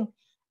 everything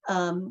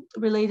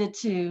related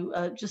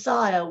to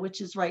Josiah,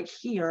 which is right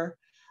here,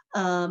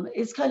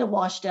 is kind of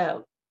washed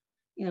out.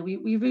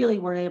 We really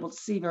weren't able to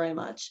see very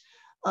much.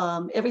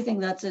 Everything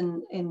that's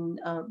in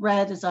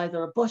red is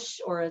either a bush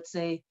or it's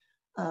a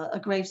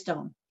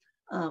gravestone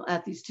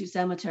at these two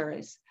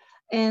cemeteries.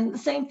 And the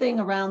same thing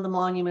around the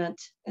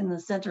monument in the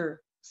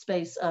center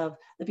space of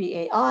the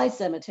BAI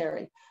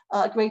cemetery.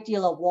 A great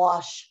deal of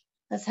wash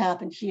has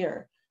happened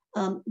here.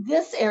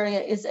 This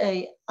area is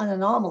an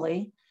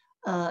anomaly.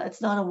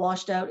 It's not a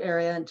washed out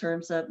area in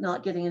terms of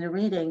not getting any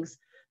readings,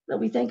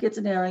 but we think it's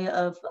an area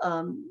of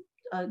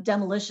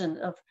demolition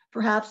of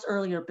perhaps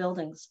earlier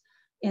buildings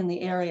in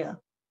the area.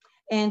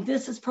 And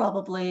this is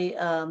probably,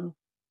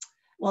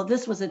 well,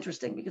 this was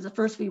interesting because at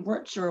first we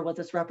weren't sure what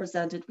this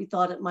represented. We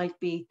thought it might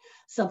be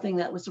something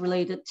that was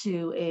related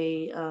to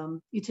a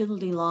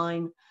utility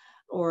line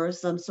or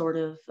some sort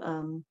of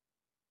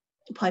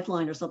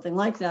pipeline or something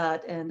like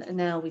that. And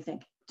now we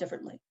think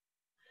differently.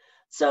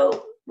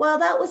 So while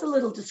that was a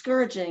little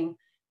discouraging,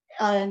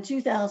 in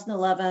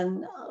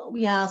 2011,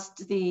 we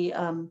asked the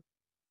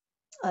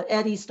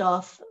Eddie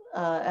Stoff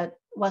at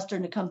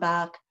Western to come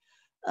back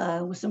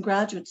with some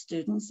graduate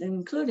students,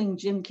 including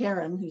Jim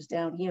Caron, who's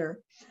down here,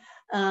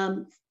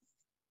 to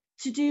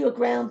do a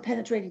ground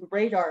penetrating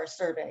radar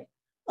survey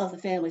of the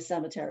family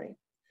cemetery.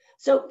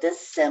 So this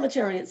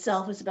cemetery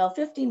itself is about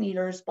 50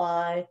 meters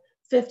by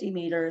 50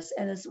 meters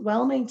and is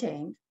well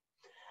maintained,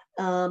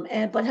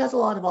 but has a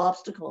lot of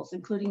obstacles,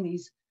 including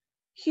these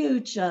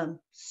huge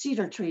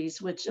cedar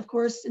trees, which of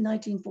course in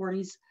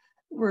 1940s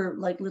were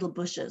like little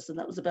bushes, and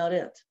that was about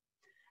it.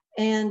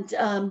 And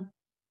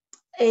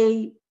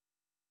a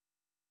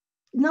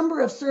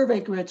number of survey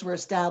grids were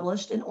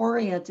established and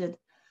oriented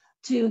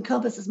to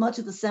encompass as much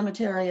of the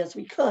cemetery as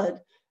we could,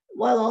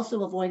 while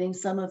also avoiding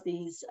some of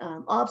these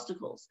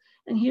obstacles.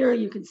 And here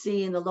you can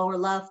see in the lower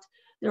left,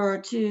 there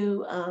are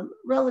two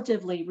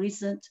relatively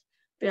recent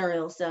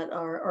burials that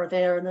are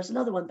there, and there's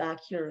another one back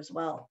here as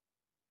well.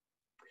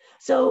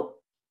 So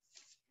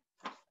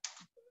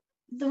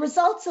the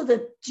results of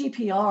the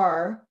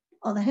GPR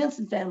on the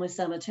Henson family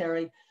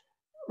cemetery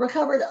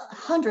recovered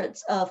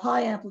hundreds of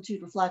high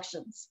amplitude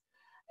reflections.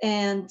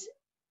 And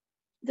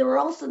there were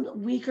also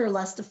weaker,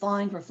 less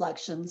defined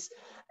reflections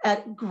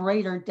at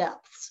greater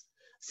depths.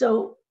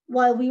 So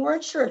while we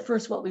weren't sure at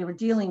first what we were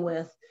dealing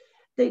with,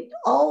 they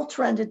all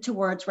trended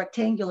towards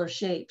rectangular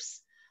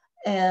shapes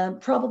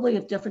and probably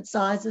of different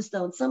sizes,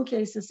 though in some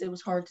cases it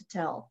was hard to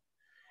tell.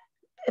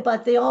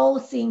 But they all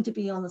seemed to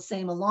be on the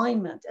same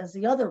alignment as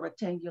the other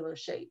rectangular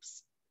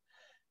shapes.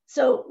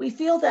 So we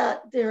feel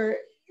that they're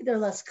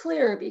less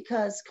clear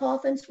because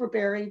coffins were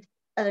buried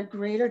at a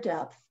greater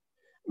depth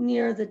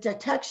near the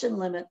detection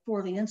limit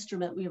for the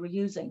instrument we were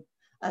using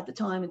at the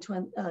time in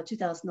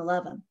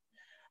 2011.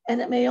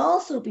 And it may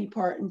also be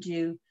part and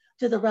due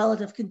to the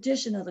relative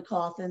condition of the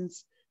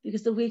coffins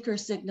because the weaker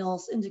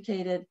signals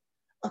indicated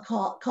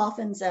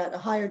coffins at a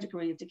higher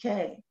degree of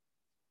decay.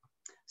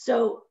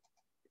 So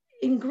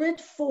in grid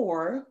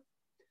 4,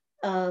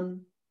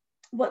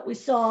 what we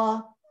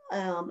saw,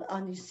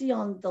 you see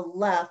on the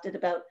left at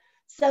about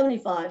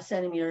 75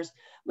 centimeters,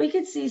 we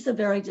could see some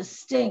very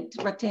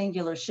distinct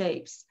rectangular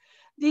shapes.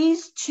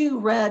 These two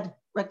red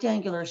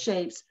rectangular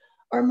shapes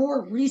are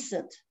more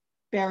recent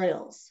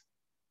burials.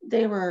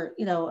 They were,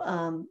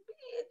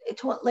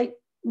 late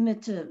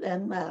mid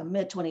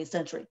 20th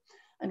century,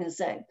 I'm going to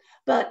say.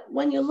 But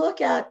when you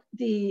look at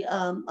the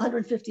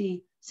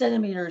 150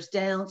 centimeters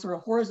down sort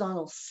of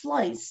horizontal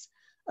slice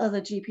of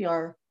the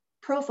GPR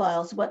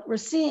profiles, what we're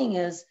seeing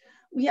is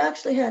we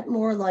actually had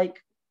more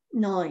like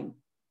 9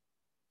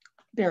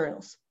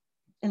 burials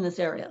in this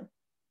area.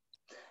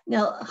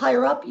 Now,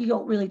 higher up, you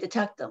don't really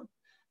detect them,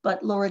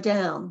 but lower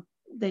down,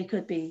 they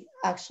could be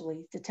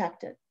actually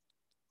detected.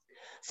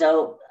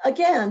 So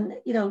again,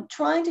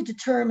 trying to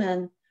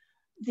determine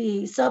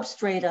the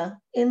substrata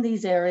in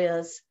these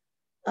areas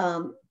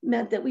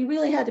meant that we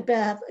really had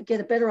to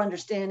get a better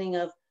understanding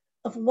of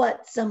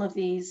what some of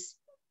these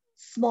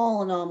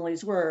small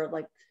anomalies were.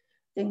 Like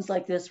things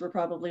like this were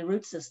probably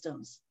root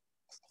systems.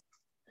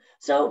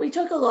 So we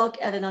took a look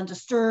at an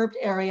undisturbed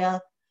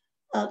area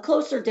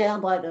closer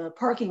down by the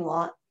parking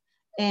lot.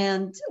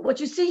 And what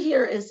you see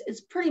here is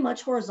pretty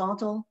much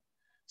horizontal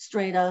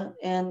strata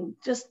and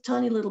just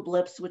tiny little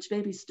blips, which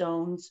may be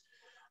stones,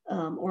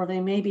 or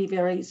they may be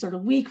very sort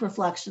of weak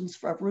reflections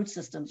of root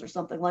systems or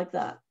something like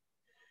that.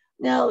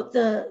 Now,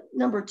 the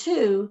number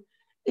 2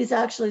 is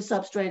actually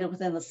substrata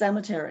within the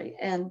cemetery.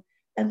 And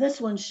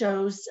this one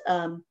shows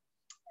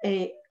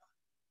a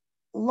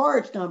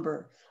large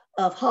number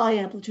of high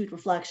amplitude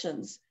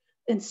reflections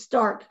in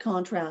stark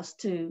contrast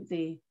to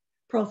the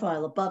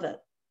profile above it,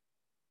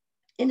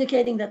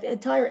 indicating that the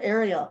entire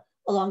area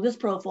along this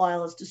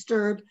profile is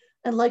disturbed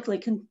and likely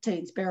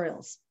contains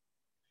burials.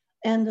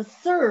 And the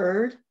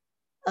third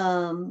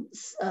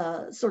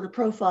sort of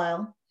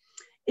profile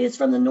is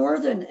from the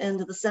northern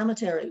end of the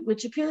cemetery,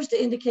 which appears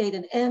to indicate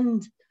an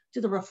end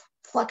to the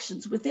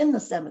reflections within the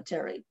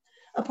cemetery,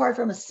 apart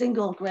from a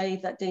single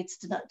grave that dates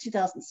to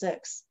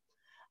 2006,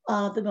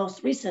 the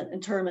most recent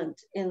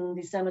interment in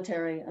the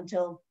cemetery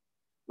until,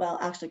 well,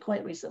 actually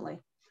quite recently.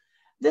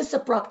 This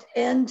abrupt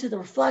end to the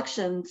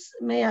reflections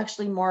may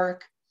actually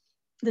mark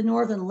the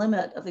northern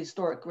limit of the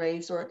historic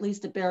graves, or at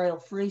least a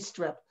burial-free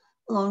strip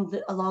along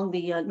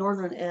the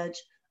northern edge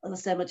of the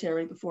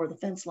cemetery before the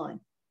fence line.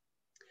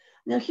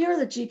 Now here are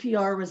the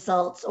GPR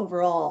results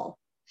overall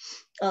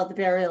of the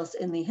burials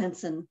in the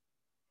Henson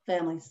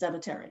family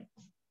cemetery.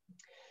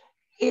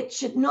 It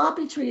should not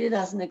be treated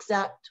as an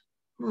exact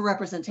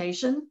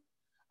representation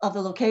of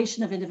the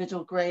location of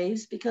individual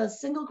graves,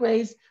 because single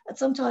graves at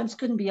sometimes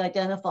couldn't be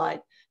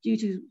identified due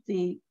to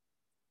the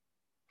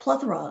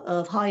plethora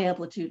of high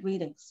amplitude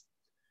readings,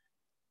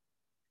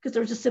 because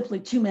there were just simply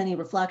too many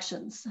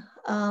reflections.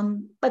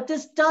 But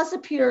this does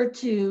appear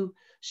to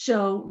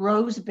show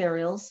rows of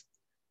burials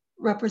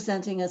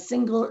representing a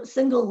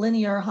single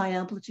linear high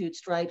amplitude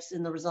stripes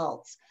in the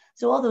results.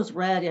 So all those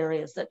red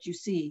areas that you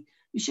see,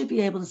 you should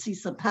be able to see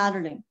some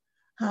patterning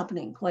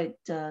happening quite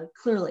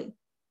clearly.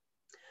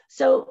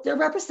 So they're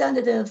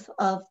representative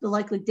of the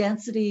likely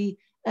density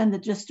and the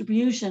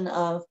distribution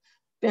of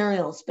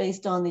burials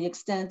based on the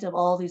extent of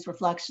all these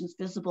reflections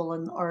visible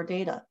in our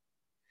data.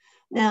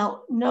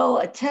 Now, no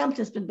attempt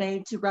has been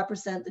made to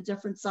represent the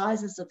different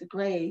sizes of the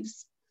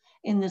graves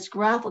in this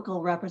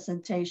graphical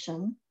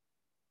representation.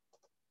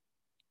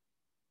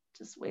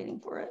 Just waiting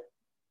for it.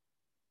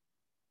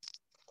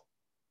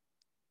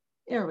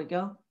 There we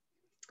go.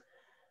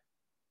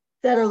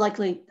 That are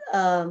likely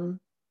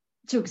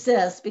to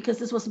exist, because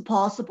this wasn't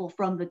possible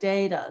from the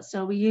data.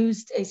 So we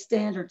used a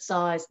standard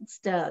size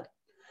instead,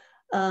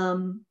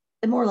 and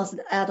more or less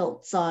an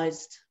adult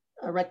sized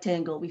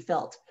rectangle, we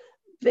felt,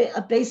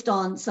 based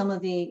on some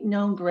of the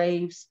known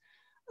graves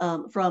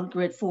from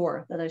grid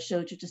 4 that I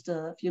showed you just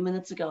a few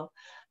minutes ago.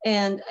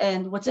 And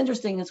what's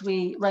interesting is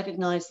we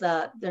recognize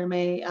that there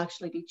may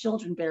actually be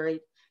children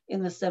buried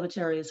in the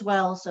cemetery as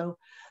well. So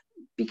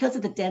because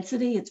of the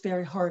density, it's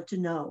very hard to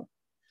know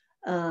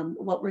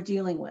what we're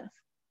dealing with.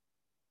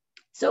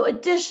 So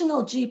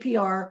additional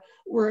GPR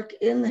work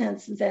in the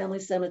Henson family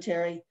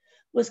cemetery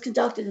was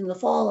conducted in the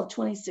fall of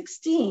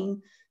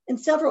 2016 in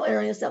several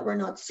areas that were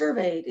not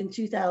surveyed in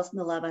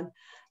 2011.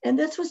 And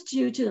this was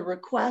due to the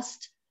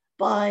request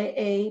by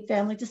a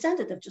family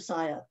descendant of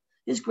Josiah,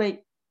 his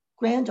great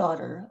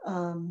granddaughter,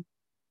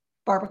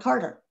 Barbara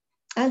Carter,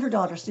 and her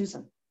daughter,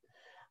 Susan.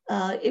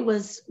 It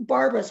was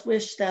Barbara's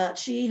wish that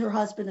she, her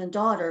husband, and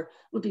daughter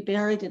would be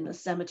buried in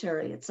this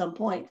cemetery at some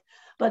point.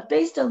 But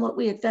based on what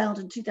we had found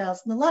in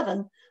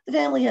 2011, the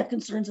family had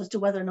concerns as to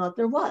whether or not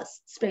there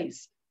was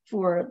space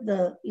for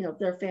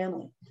their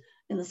family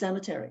in the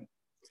cemetery.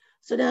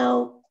 So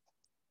now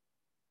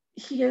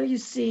here you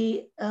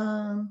see,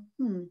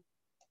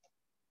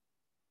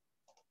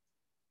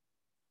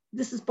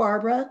 this is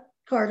Barbara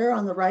Carter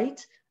on the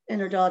right and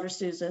her daughter,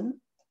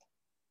 Susan.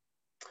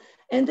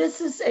 And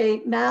this is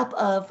a map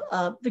of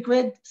the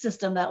grid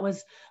system that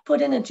was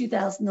put in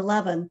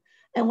 2011.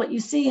 And what you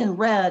see in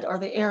red are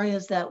the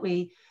areas that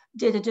we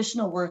did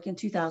additional work in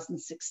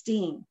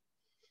 2016.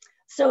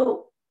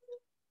 So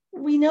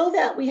we know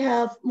that we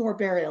have more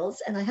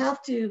burials, and I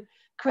have to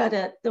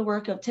credit the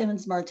work of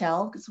Timmins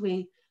Martel, because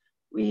we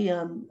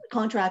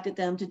contracted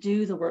them to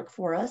do the work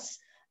for us.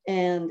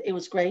 And it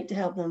was great to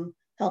have them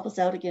help us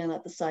out again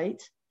at the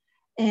site.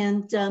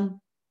 And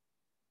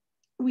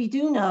we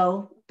do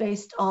know,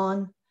 based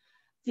on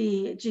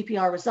the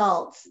GPR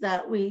results,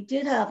 that we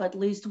did have at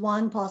least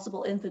one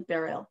possible infant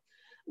burial,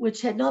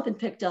 which had not been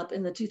picked up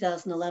in the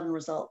 2011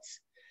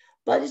 results.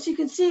 But as you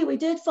can see, we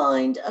did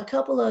find a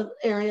couple of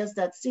areas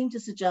that seem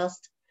to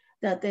suggest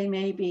that they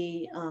may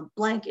be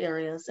blank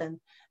areas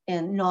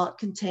and not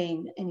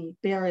contain any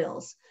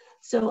burials.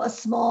 So a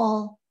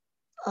small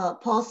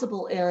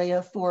possible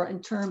area for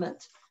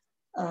interment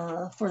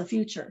for the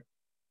future.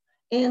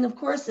 And of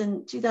course,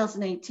 in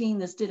 2018,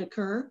 this did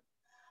occur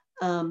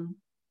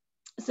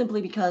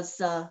simply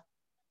because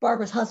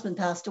Barbara's husband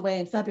passed away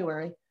in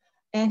February,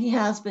 and he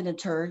has been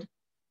interred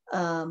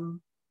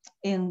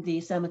in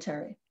the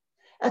cemetery.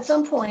 At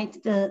some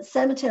point, the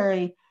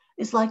cemetery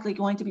is likely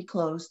going to be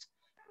closed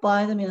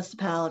by the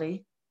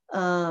municipality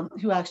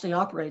who actually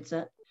operates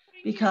it,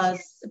 because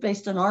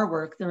based on our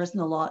work, there isn't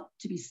a lot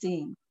to be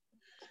seen.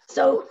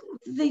 So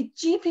the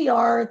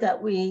GPR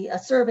that we, a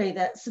survey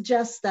that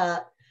suggests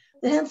that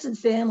the Henson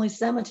family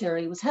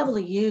cemetery was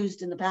heavily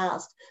used in the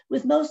past,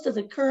 with most of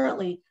the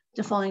currently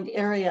defined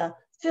area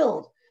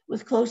filled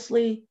with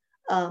closely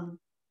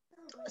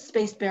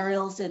spaced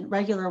burials in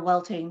regular,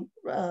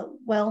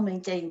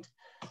 well-maintained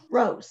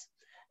rows.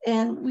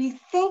 And we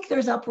think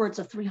there's upwards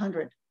of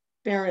 300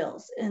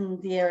 burials in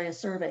the area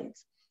surveyed.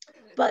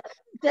 But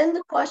then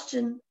the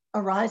question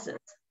arises.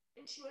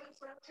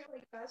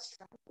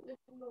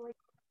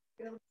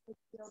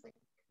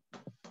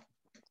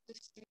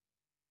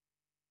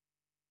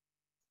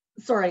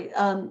 Sorry,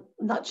 I'm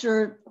not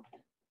sure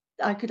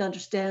I could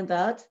understand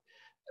that.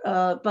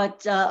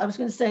 But I was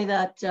going to say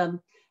that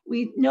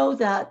we know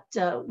that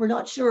we're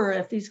not sure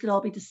if these could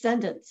all be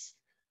descendants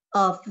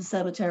of the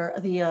cemetery,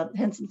 the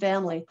Henson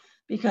family,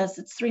 because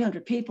it's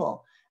 300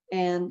 people,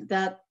 and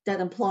that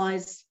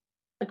implies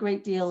a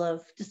great deal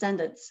of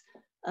descendants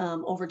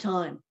over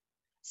time.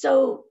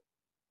 So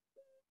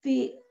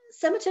the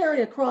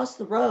cemetery across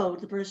the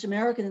road, the British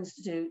American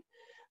Institute,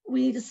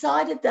 we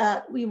decided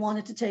that we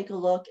wanted to take a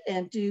look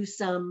and do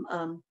some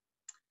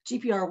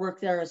GPR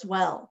work there as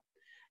well.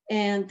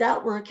 And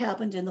that work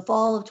happened in the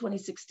fall of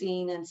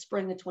 2016 and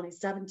spring of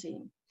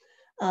 2017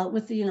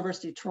 with the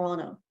University of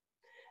Toronto.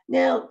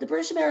 Now, the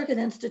British American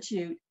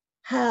Institute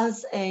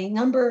has a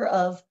number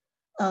of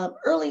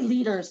early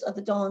leaders of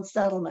the Dawn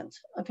settlement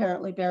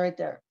apparently buried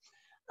there.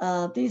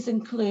 These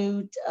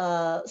include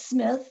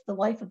Smith, the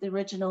wife of the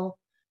original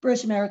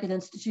British American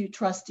Institute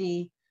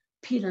trustee,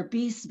 Peter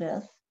B.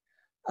 Smith,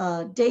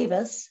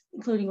 Davis,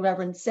 including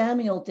Reverend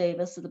Samuel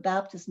Davis of the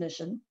Baptist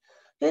Mission,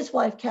 his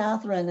wife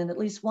Catherine, and at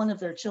least one of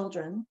their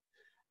children,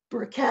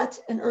 Burkett,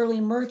 an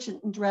early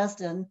merchant in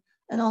Dresden,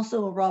 and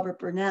also a Robert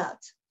Burnett.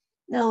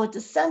 Now, a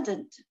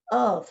descendant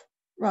of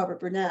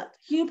Robert Burnett,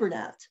 Hugh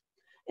Burnett,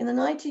 in the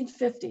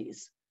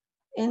 1950s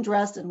in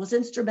Dresden, was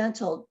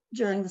instrumental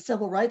during the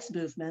civil rights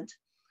movement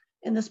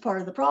in this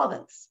part of the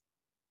province.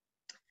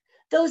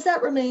 Those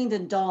that remained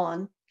in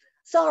Dawn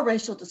saw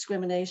racial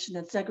discrimination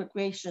and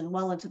segregation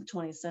well into the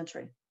 20th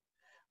century.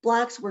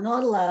 Blacks were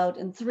not allowed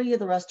in 3 of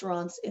the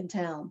restaurants in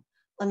town,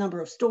 a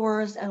number of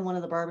stores, and one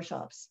of the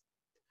barbershops.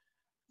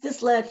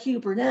 This led Hugh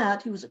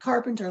Burnett, who was a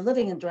carpenter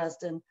living in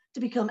Dresden,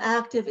 to become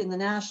active in the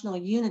National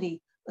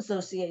Unity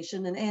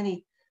Association,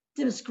 an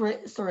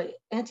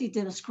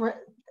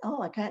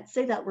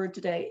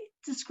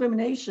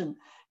discrimination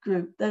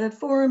group that had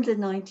formed in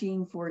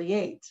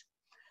 1948.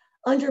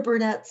 Under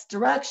Burnett's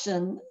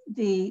direction,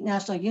 the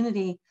National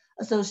Unity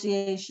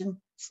Association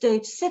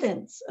staged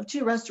sit-ins of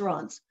 2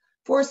 restaurants,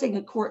 forcing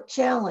a court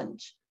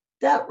challenge.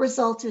 That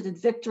resulted in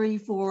victory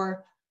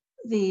for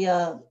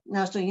the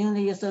National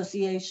Unity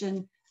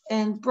Association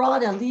and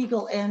brought a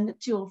legal end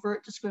to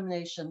overt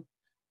discrimination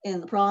in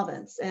the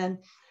province. And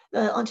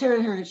the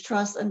Ontario Heritage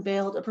Trust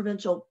unveiled a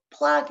provincial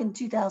plaque in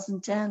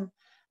 2010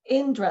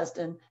 in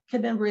Dresden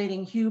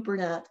commemorating Hugh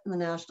Burnett and the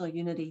National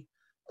Unity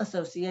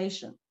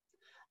Association.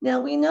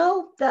 Now, we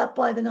know that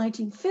by the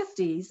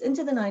 1950s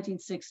into the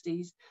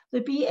 1960s,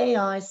 the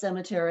BAI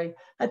cemetery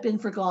had been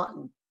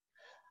forgotten.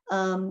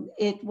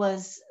 It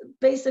was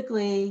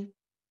basically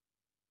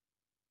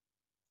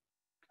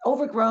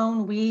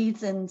overgrown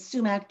weeds and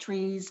sumac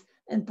trees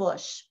and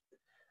bush.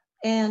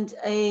 And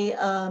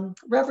a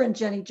Reverend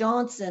Jenny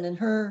Johnson,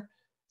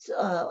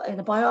 in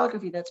a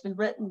biography that's been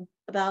written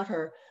about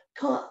her,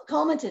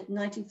 commented in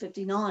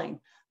 1959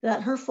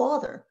 that her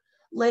father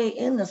lay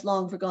in this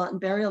long forgotten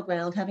burial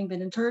ground, having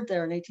been interred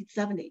there in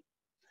 1870.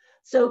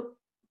 So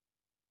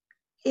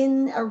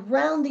in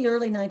around the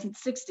early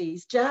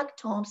 1960s, Jack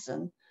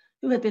Thompson,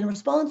 who had been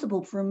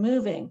responsible for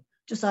moving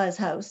Josiah's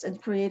house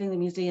and creating the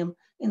museum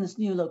in this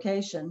new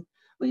location,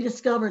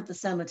 rediscovered the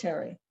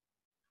cemetery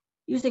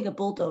using a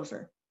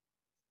bulldozer.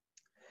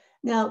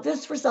 Now,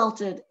 this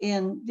resulted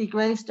in the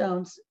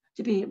gravestones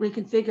to be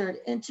reconfigured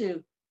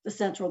into the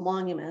central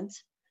monument.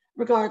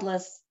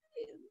 Regardless,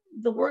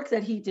 the work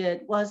that he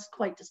did was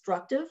quite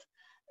destructive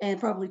and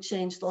probably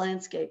changed the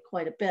landscape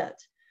quite a bit.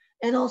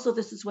 And also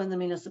this is when the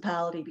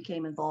municipality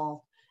became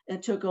involved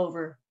and took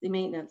over the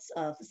maintenance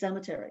of the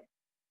cemetery.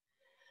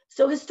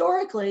 So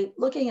historically,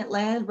 looking at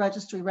land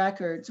registry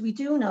records, we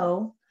do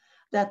know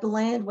that the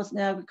land was an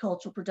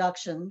agricultural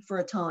production for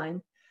a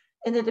time,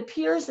 and it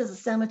appears as a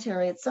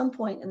cemetery at some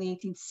point in the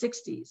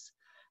 1860s.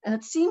 And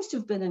it seems to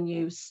have been in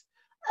use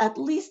at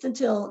least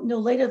until no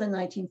later than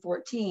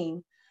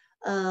 1914.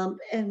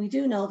 And we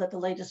do know that the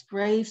latest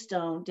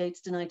gravestone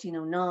dates to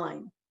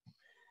 1909.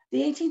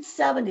 The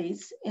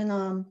 1870s in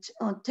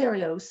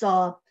Ontario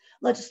saw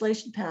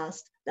legislation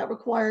passed that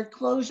required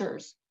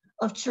closures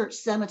of church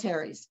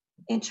cemeteries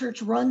and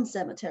church-run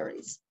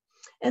cemeteries.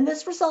 And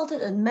this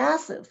resulted in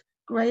massive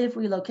grave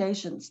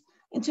relocations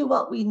into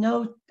what we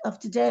know of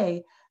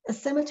today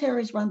as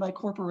cemeteries run by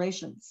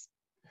corporations.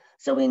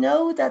 So we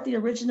know that the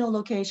original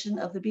location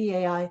of the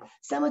BAI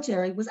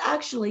cemetery was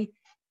actually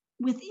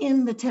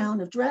within the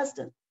town of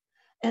Dresden.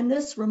 And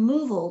this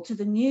removal to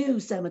the new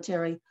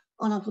cemetery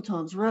on Uncle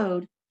Tom's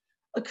Road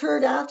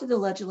occurred after the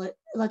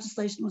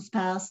legislation was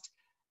passed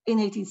in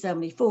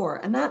 1874,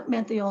 and that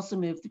meant they also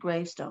moved the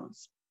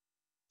gravestones.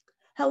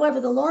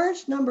 However, the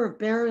large number of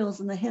burials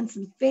in the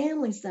Henson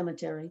family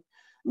cemetery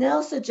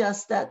now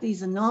suggests that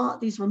these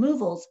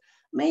removals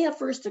may have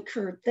first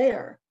occurred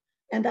there,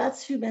 and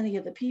that's who many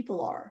of the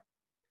people are.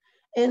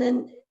 And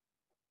in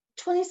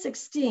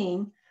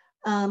 2016,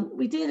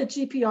 we did a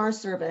GPR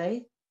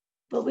survey,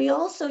 but we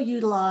also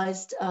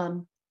utilized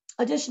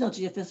additional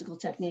geophysical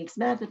techniques,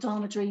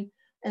 magnetometry,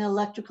 and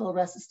electrical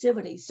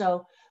resistivity.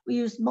 So we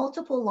used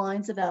multiple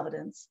lines of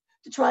evidence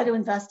to try to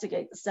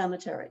investigate the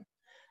cemetery.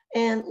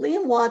 And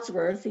Liam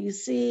Wadsworth, who you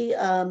see,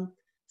 the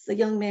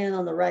young man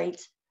on the right,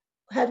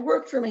 had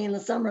worked for me in the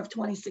summer of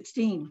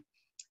 2016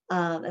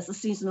 as a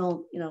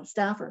seasonal,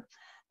 staffer.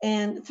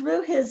 And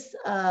through his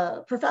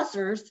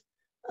professors,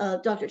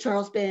 Dr.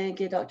 Charles Bank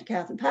and Dr.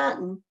 Catherine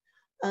Patton,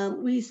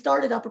 we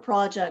started up a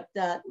project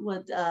that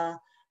would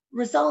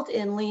result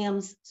in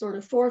Liam's sort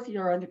of fourth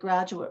year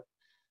undergraduate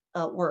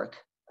work,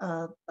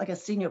 like a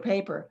senior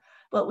paper,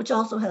 but which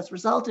also has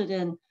resulted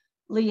in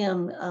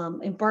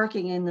Liam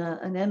embarking in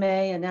an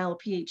MA and now a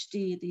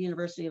PhD at the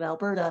University of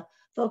Alberta,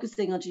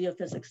 focusing on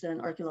geophysics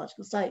and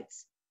archaeological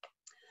sites.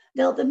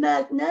 Now, the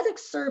magnetic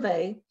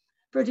survey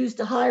produced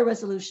a high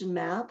resolution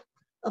map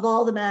of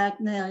all the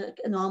magnetic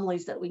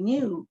anomalies that we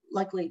knew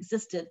likely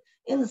existed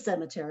in the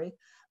cemetery,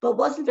 but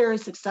wasn't very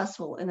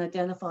successful in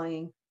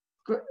identifying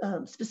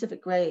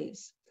specific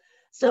graves.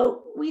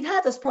 So we'd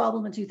had this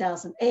problem in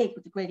 2008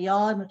 with the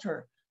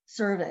gradiometer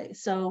survey.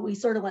 So we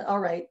sort of went, all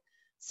right,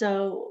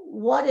 so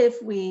what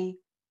if we,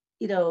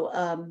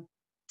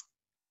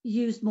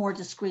 used more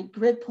discrete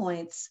grid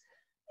points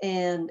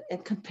and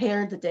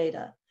compared the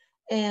data?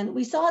 And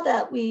we saw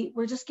that we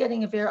were just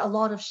getting a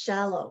lot of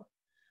shallow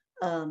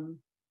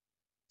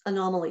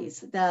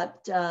anomalies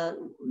that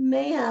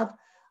may have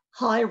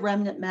high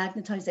remnant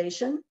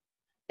magnetization.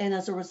 And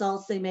as a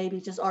result, they may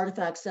be just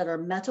artifacts that are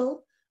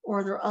metal,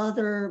 or there are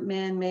other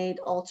man-made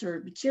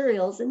altered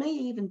materials. It may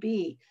even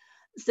be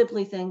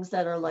simply things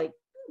that are like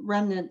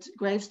remnant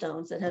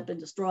gravestones that had been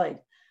destroyed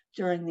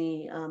during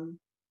the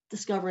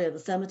discovery of the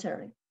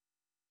cemetery.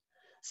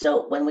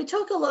 So when we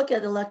took a look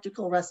at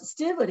electrical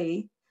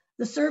resistivity,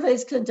 the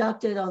surveys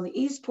conducted on the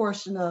east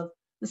portion of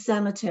the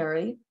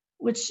cemetery,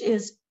 which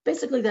is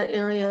basically that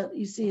area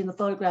you see in the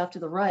photograph to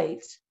the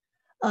right,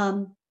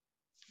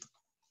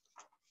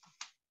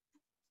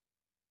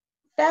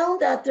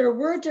 found that there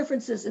were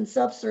differences in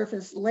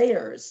subsurface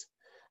layers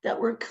that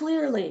were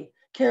clearly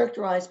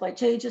characterized by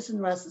changes in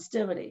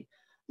resistivity.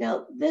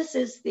 Now, this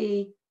is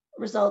the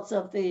results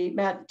of the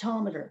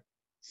magnetometer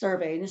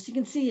survey. And as you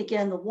can see,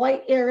 again, the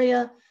white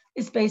area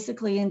is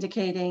basically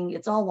indicating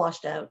it's all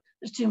washed out.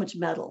 There's too much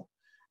metal.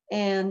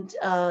 And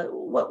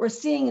what we're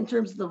seeing in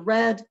terms of the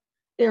red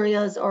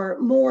areas are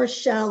more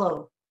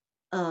shallow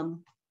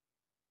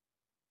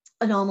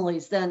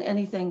anomalies than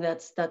anything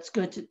that's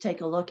good to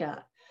take a look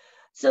at.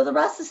 So the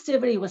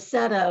resistivity was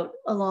set out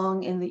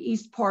along in the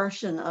east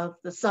portion of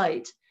the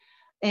site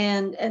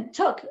and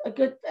took a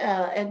good,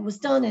 and was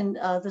done in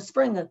the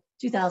spring of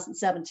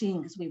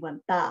 2017 because we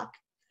went back.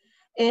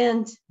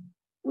 And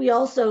we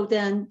also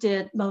then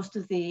did most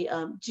of the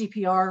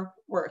GPR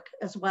work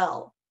as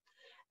well.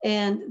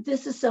 And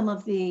this is some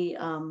of the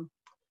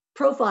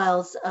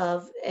profiles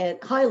of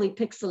it, highly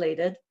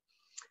pixelated.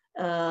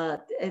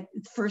 At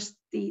first,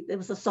 it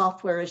was a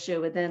software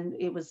issue, and then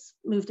it was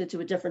moved into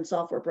a different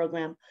software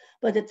program.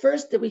 But at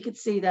first, that we could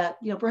see that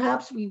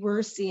perhaps we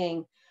were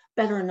seeing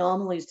better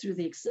anomalies through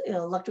the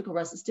electrical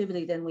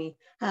resistivity than we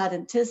had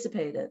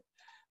anticipated.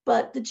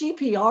 But the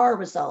GPR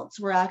results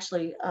were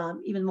actually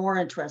even more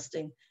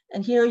interesting.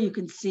 And here you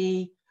can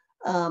see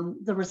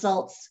the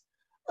results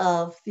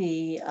of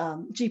the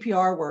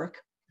GPR work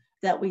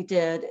that we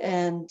did.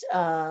 And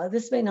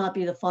this may not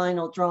be the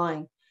final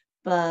drawing,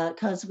 but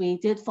because we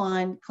did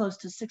find close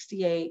to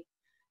 68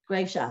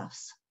 grave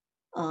shafts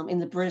in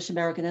the British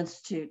American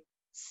Institute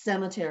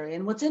cemetery.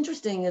 And what's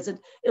interesting is it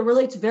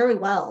relates very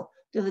well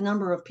to the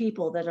number of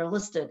people that are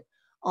listed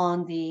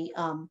on the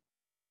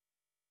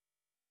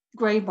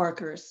grave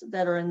markers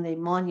that are in the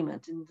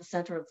monument in the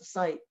center of the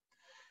site.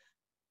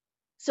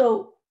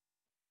 So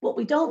what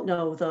we don't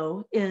know,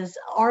 though, is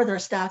are there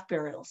staff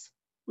burials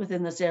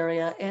within this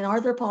area, and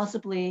are there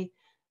possibly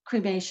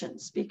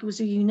cremations? Because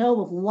you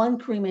know of one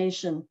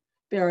cremation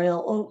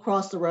burial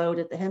across the road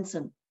at the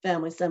Henson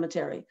family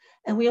cemetery,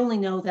 and we only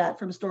know that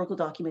from historical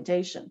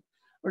documentation.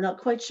 We're not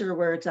quite sure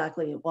where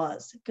exactly it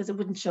was because it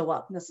wouldn't show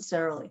up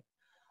necessarily.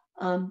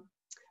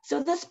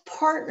 So this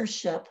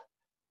partnership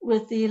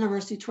with the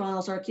University of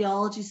Toronto's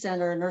Archaeology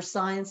Center and Earth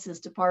Sciences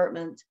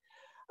Department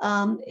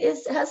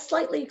has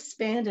slightly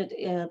expanded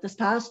this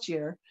past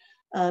year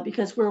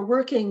because we're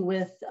working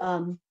with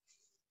the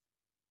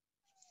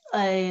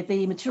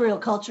Material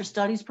Culture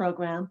Studies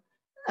program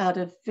out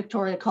of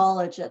Victoria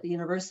College at the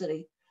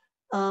university.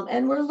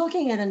 And we're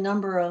looking at a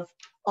number of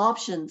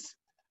options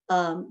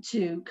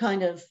to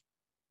kind of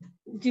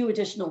do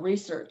additional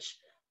research.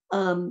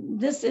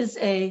 This is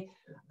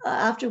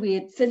after we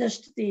had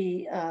finished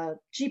the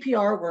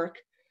GPR work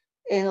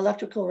and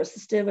electrical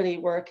resistivity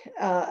work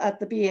at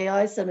the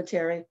BAI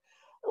cemetery,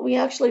 we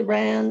actually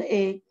ran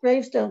a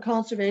gravestone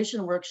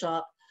conservation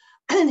workshop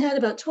and had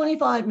about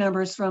 25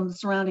 members from the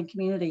surrounding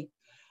community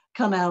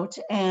come out,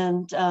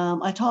 and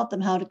I taught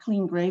them how to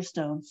clean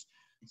gravestones.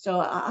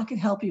 So I can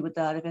help you with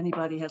that if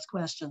anybody has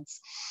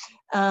questions.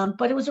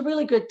 But it was a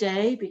really good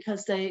day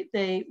because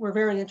they were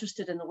very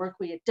interested in the work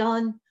we had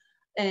done,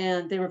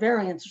 and they were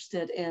very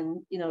interested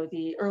in, you know,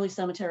 the early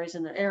cemeteries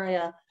in their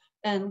area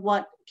and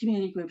what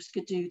community groups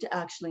could do to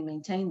actually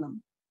maintain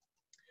them.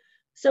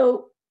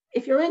 So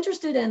if you're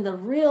interested in the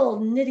real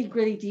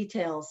nitty-gritty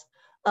details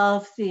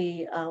of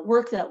the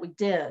work that we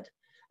did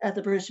at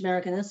the British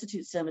American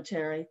Institute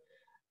Cemetery,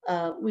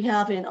 we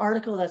have an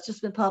article that's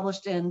just been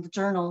published in the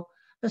journal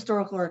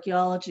Historical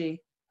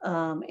Archaeology,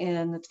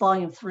 and it's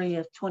volume 3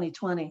 of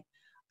 2020,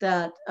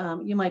 that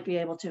you might be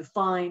able to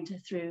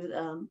find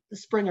through the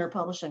Springer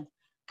Publishing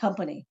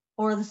Company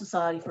or the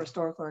Society for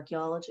Historical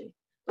Archaeology,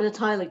 but it's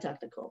highly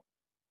technical.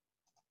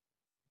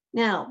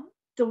 Now,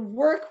 the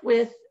work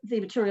with the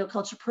Material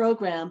Culture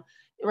Program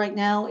right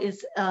now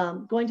is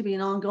going to be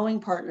an ongoing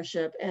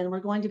partnership, and we're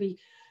going to be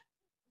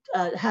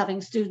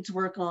having students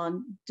work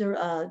on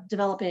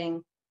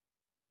developing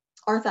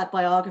artifact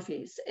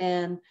biographies.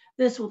 And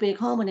this will be a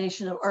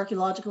combination of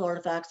archaeological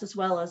artifacts as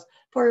well as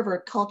part of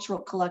our cultural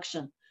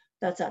collection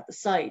that's at the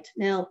site.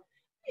 Now,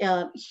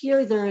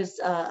 here there is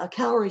a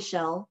cowrie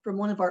shell from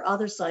one of our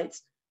other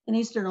sites in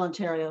Eastern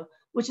Ontario,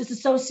 which is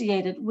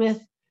associated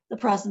with the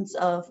presence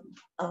of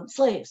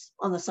slaves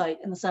on the site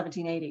in the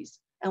 1780s.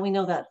 And we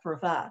know that for a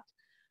fact.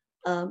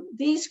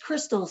 These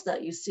crystals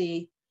that you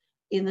see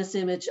in this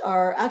image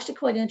are actually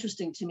quite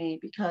interesting to me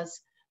because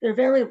they're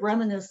very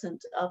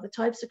reminiscent of the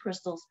types of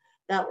crystals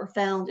that were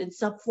found in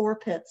subfloor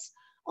pits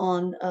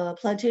on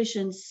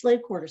plantation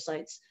slave quarter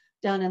sites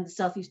down in the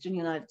southeastern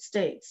United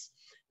States.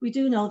 We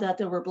do know that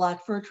there were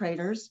black fur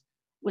traders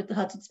with the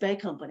Hudson's Bay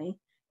Company,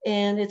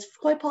 and it's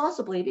quite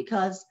possibly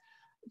because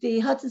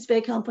the Hudson's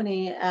Bay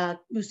Company at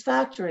Moose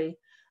Factory,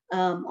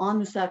 on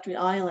Moose Factory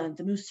Island,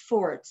 the Moose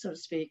Fort, so to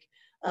speak,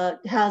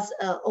 has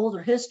an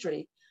older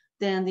history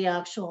than the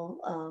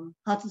actual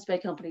Hudson's Bay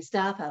Company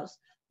staff house,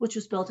 which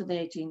was built in the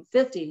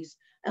 1850s,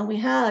 and we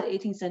had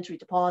 18th century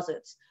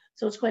deposits.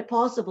 So it's quite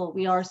possible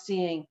we are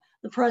seeing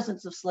the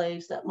presence of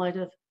slaves that might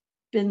have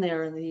been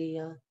there in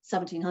the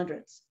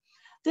 1700s.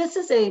 This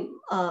is a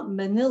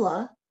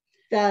manila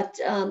that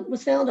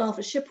was found off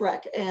a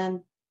shipwreck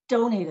and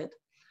donated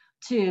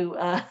to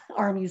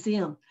our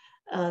museum,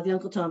 the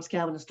Uncle Tom's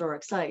Cabin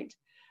Historic Site.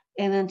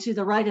 And then to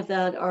the right of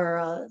that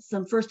are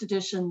some first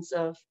editions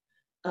of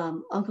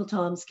Uncle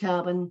Tom's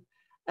Cabin,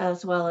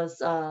 as well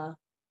as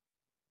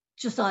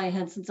Josiah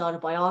Henson's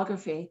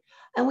autobiography.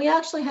 And we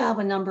actually have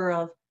a number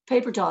of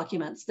paper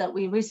documents that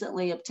we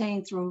recently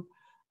obtained through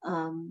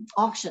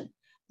auction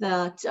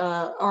that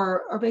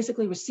are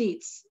basically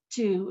receipts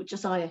to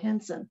Josiah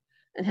Henson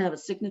and have a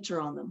signature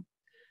on them.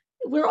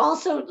 We're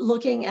also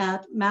looking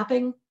at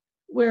mapping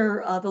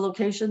where the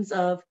locations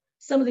of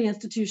some of the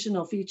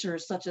institutional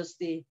features, such as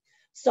the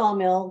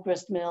sawmill,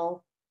 grist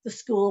mill, the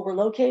school, were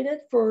located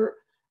for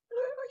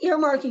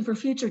earmarking for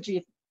future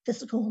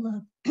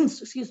geophysical,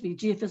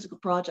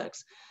 geophysical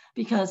projects,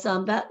 because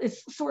that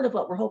is sort of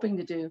what we're hoping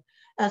to do,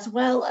 as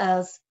well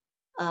as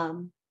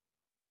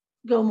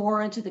go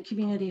more into the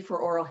community for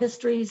oral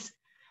histories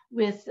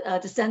with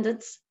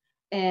descendants,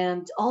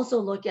 and also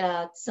look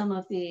at some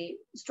of the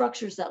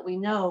structures that we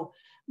know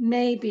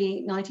may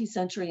be 19th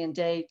century in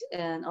date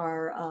and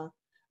are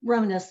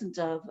reminiscent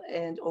of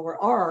and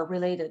or are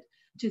related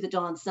to the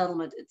Dawn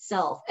settlement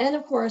itself. And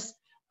of course,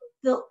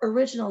 the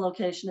original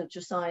location of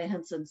Josiah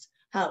Henson's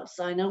house.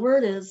 I know where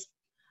it is,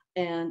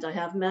 and I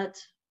have met,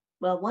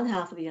 well, one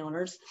half of the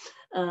owners,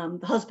 the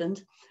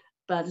husband,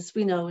 but as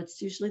we know,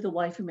 it's usually the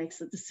wife who makes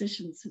the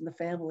decisions in the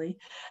family.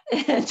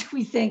 And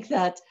we think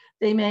that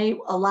they may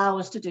allow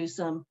us to do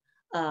some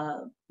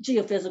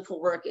geophysical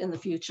work in the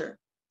future.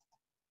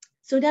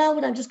 So now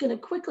what I'm just going to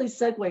quickly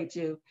segue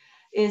to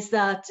is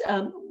that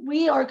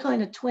we are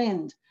kind of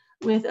twinned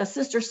with a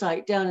sister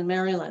site down in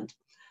Maryland.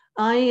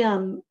 I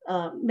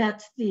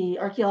met the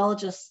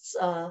archaeologists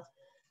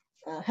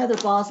Heather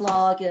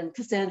Boslog and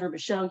Cassandra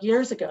Michaud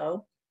years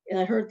ago, and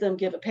I heard them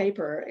give a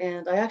paper,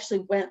 and I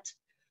actually went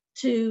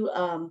to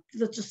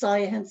the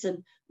Josiah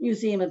Henson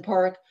Museum and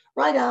Park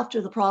right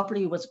after the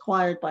property was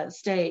acquired by the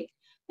state,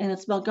 and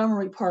it's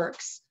Montgomery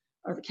Parks,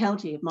 or the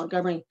county of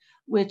Montgomery,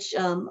 which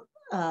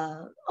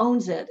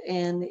owns it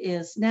and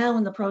is now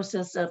in the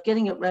process of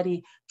getting it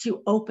ready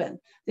to open.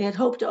 They had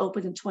hoped to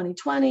open in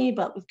 2020,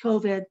 but with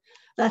COVID,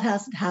 that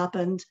hasn't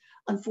happened,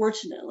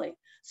 unfortunately.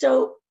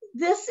 So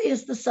this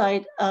is the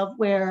site of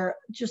where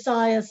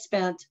Josiah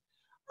spent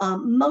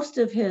most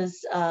of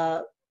his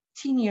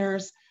teen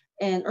years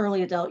and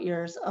early adult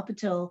years up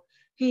until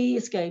he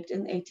escaped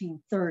in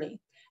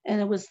 1830. And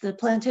it was the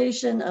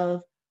plantation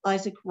of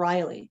Isaac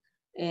Riley.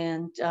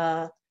 And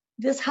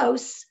this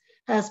house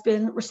has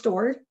been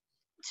restored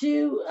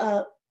to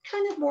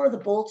kind of more of the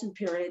Bolton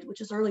period,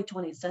 which is early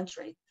 20th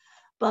century.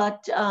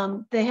 But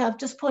they have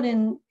just put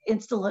in,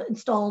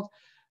 installed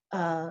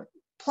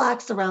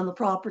plaques around the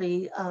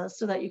property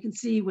so that you can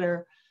see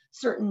where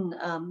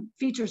certain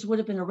features would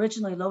have been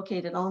originally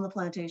located on the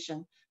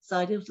plantation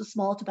site. It was a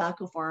small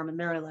tobacco farm in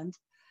Maryland.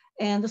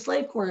 And the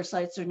slave quarter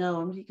sites are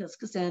known because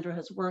Cassandra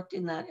has worked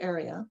in that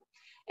area.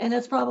 And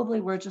that's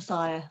probably where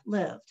Josiah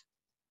lived.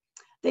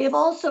 They have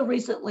also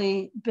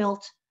recently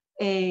built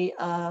a,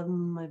 I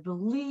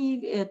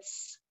believe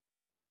it's,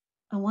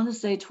 I want to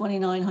say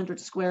 2,900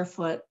 square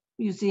foot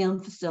museum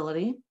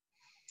facility.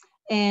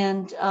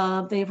 And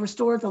they've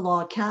restored the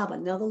log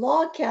cabin. Now the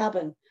log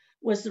cabin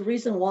was the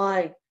reason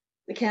why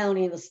the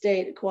county and the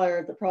state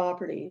acquired the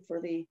property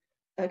for the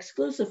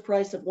exclusive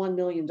price of $1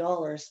 million.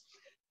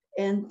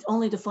 And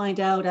only to find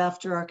out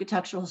after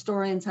architectural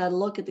historians had a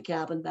look at the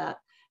cabin that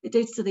it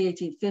dates to the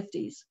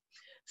 1850s.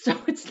 So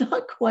it's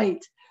not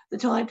quite the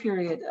time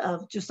period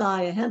of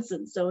Josiah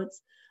Henson. So it's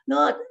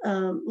not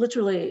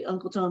literally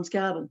Uncle Tom's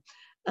Cabin.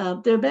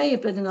 There may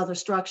have been another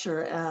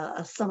structure,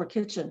 a summer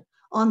kitchen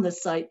on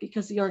this site,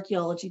 because the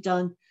archaeology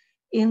done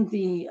in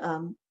the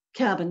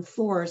cabin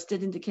floors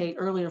did indicate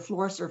earlier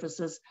floor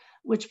surfaces,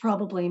 which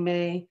probably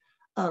may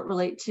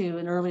relate to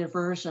an earlier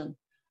version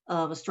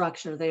of a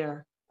structure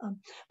there.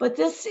 But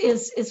this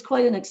is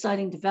quite an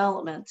exciting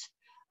development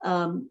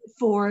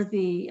for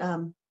the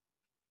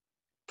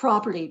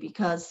property,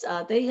 because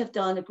they have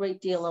done a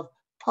great deal of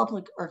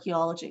public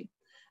archaeology.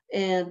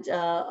 And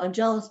I'm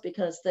jealous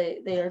because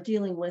they are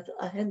dealing with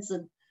a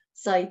Henson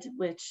site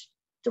which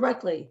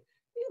directly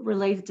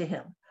related to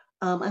him.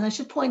 And I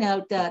should point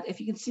out that if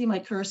you can see my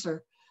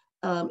cursor,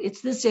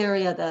 it's this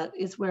area that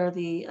is where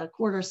the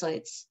quarter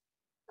sites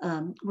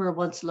were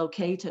once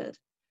located.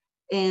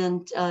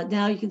 And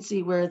now you can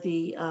see where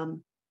the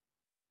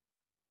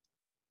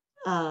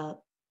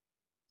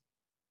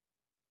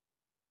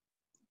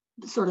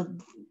sort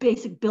of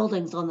basic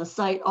buildings on the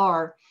site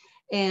are.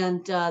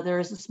 And there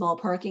is a small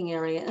parking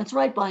area. And it's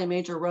right by a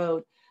major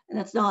road. And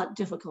it's not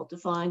difficult to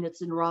find.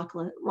 It's in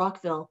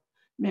Rockville,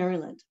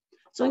 Maryland.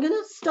 So I'm going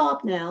to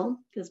stop now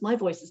because my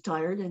voice is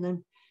tired, and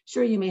I'm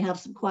sure you may have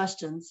some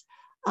questions.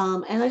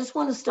 And I just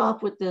want to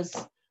stop with this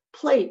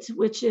plate,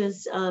 which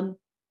is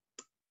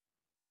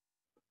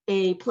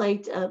a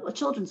plate, a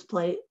children's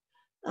plate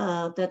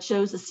that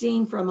shows a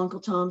scene from Uncle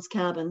Tom's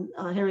Cabin,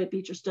 Harriet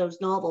Beecher Stowe's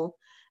novel.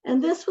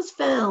 And this was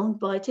found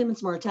by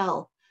Timmins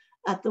Martell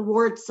at the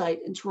Ward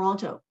site in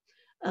Toronto,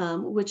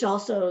 which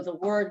also the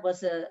Ward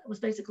was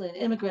basically an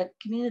immigrant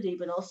community,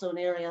 but also an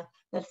area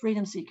that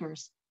freedom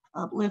seekers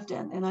lived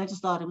in. And I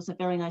just thought it was a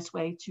very nice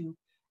way to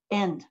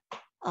end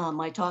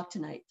my talk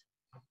tonight.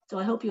 So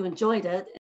I hope you enjoyed it.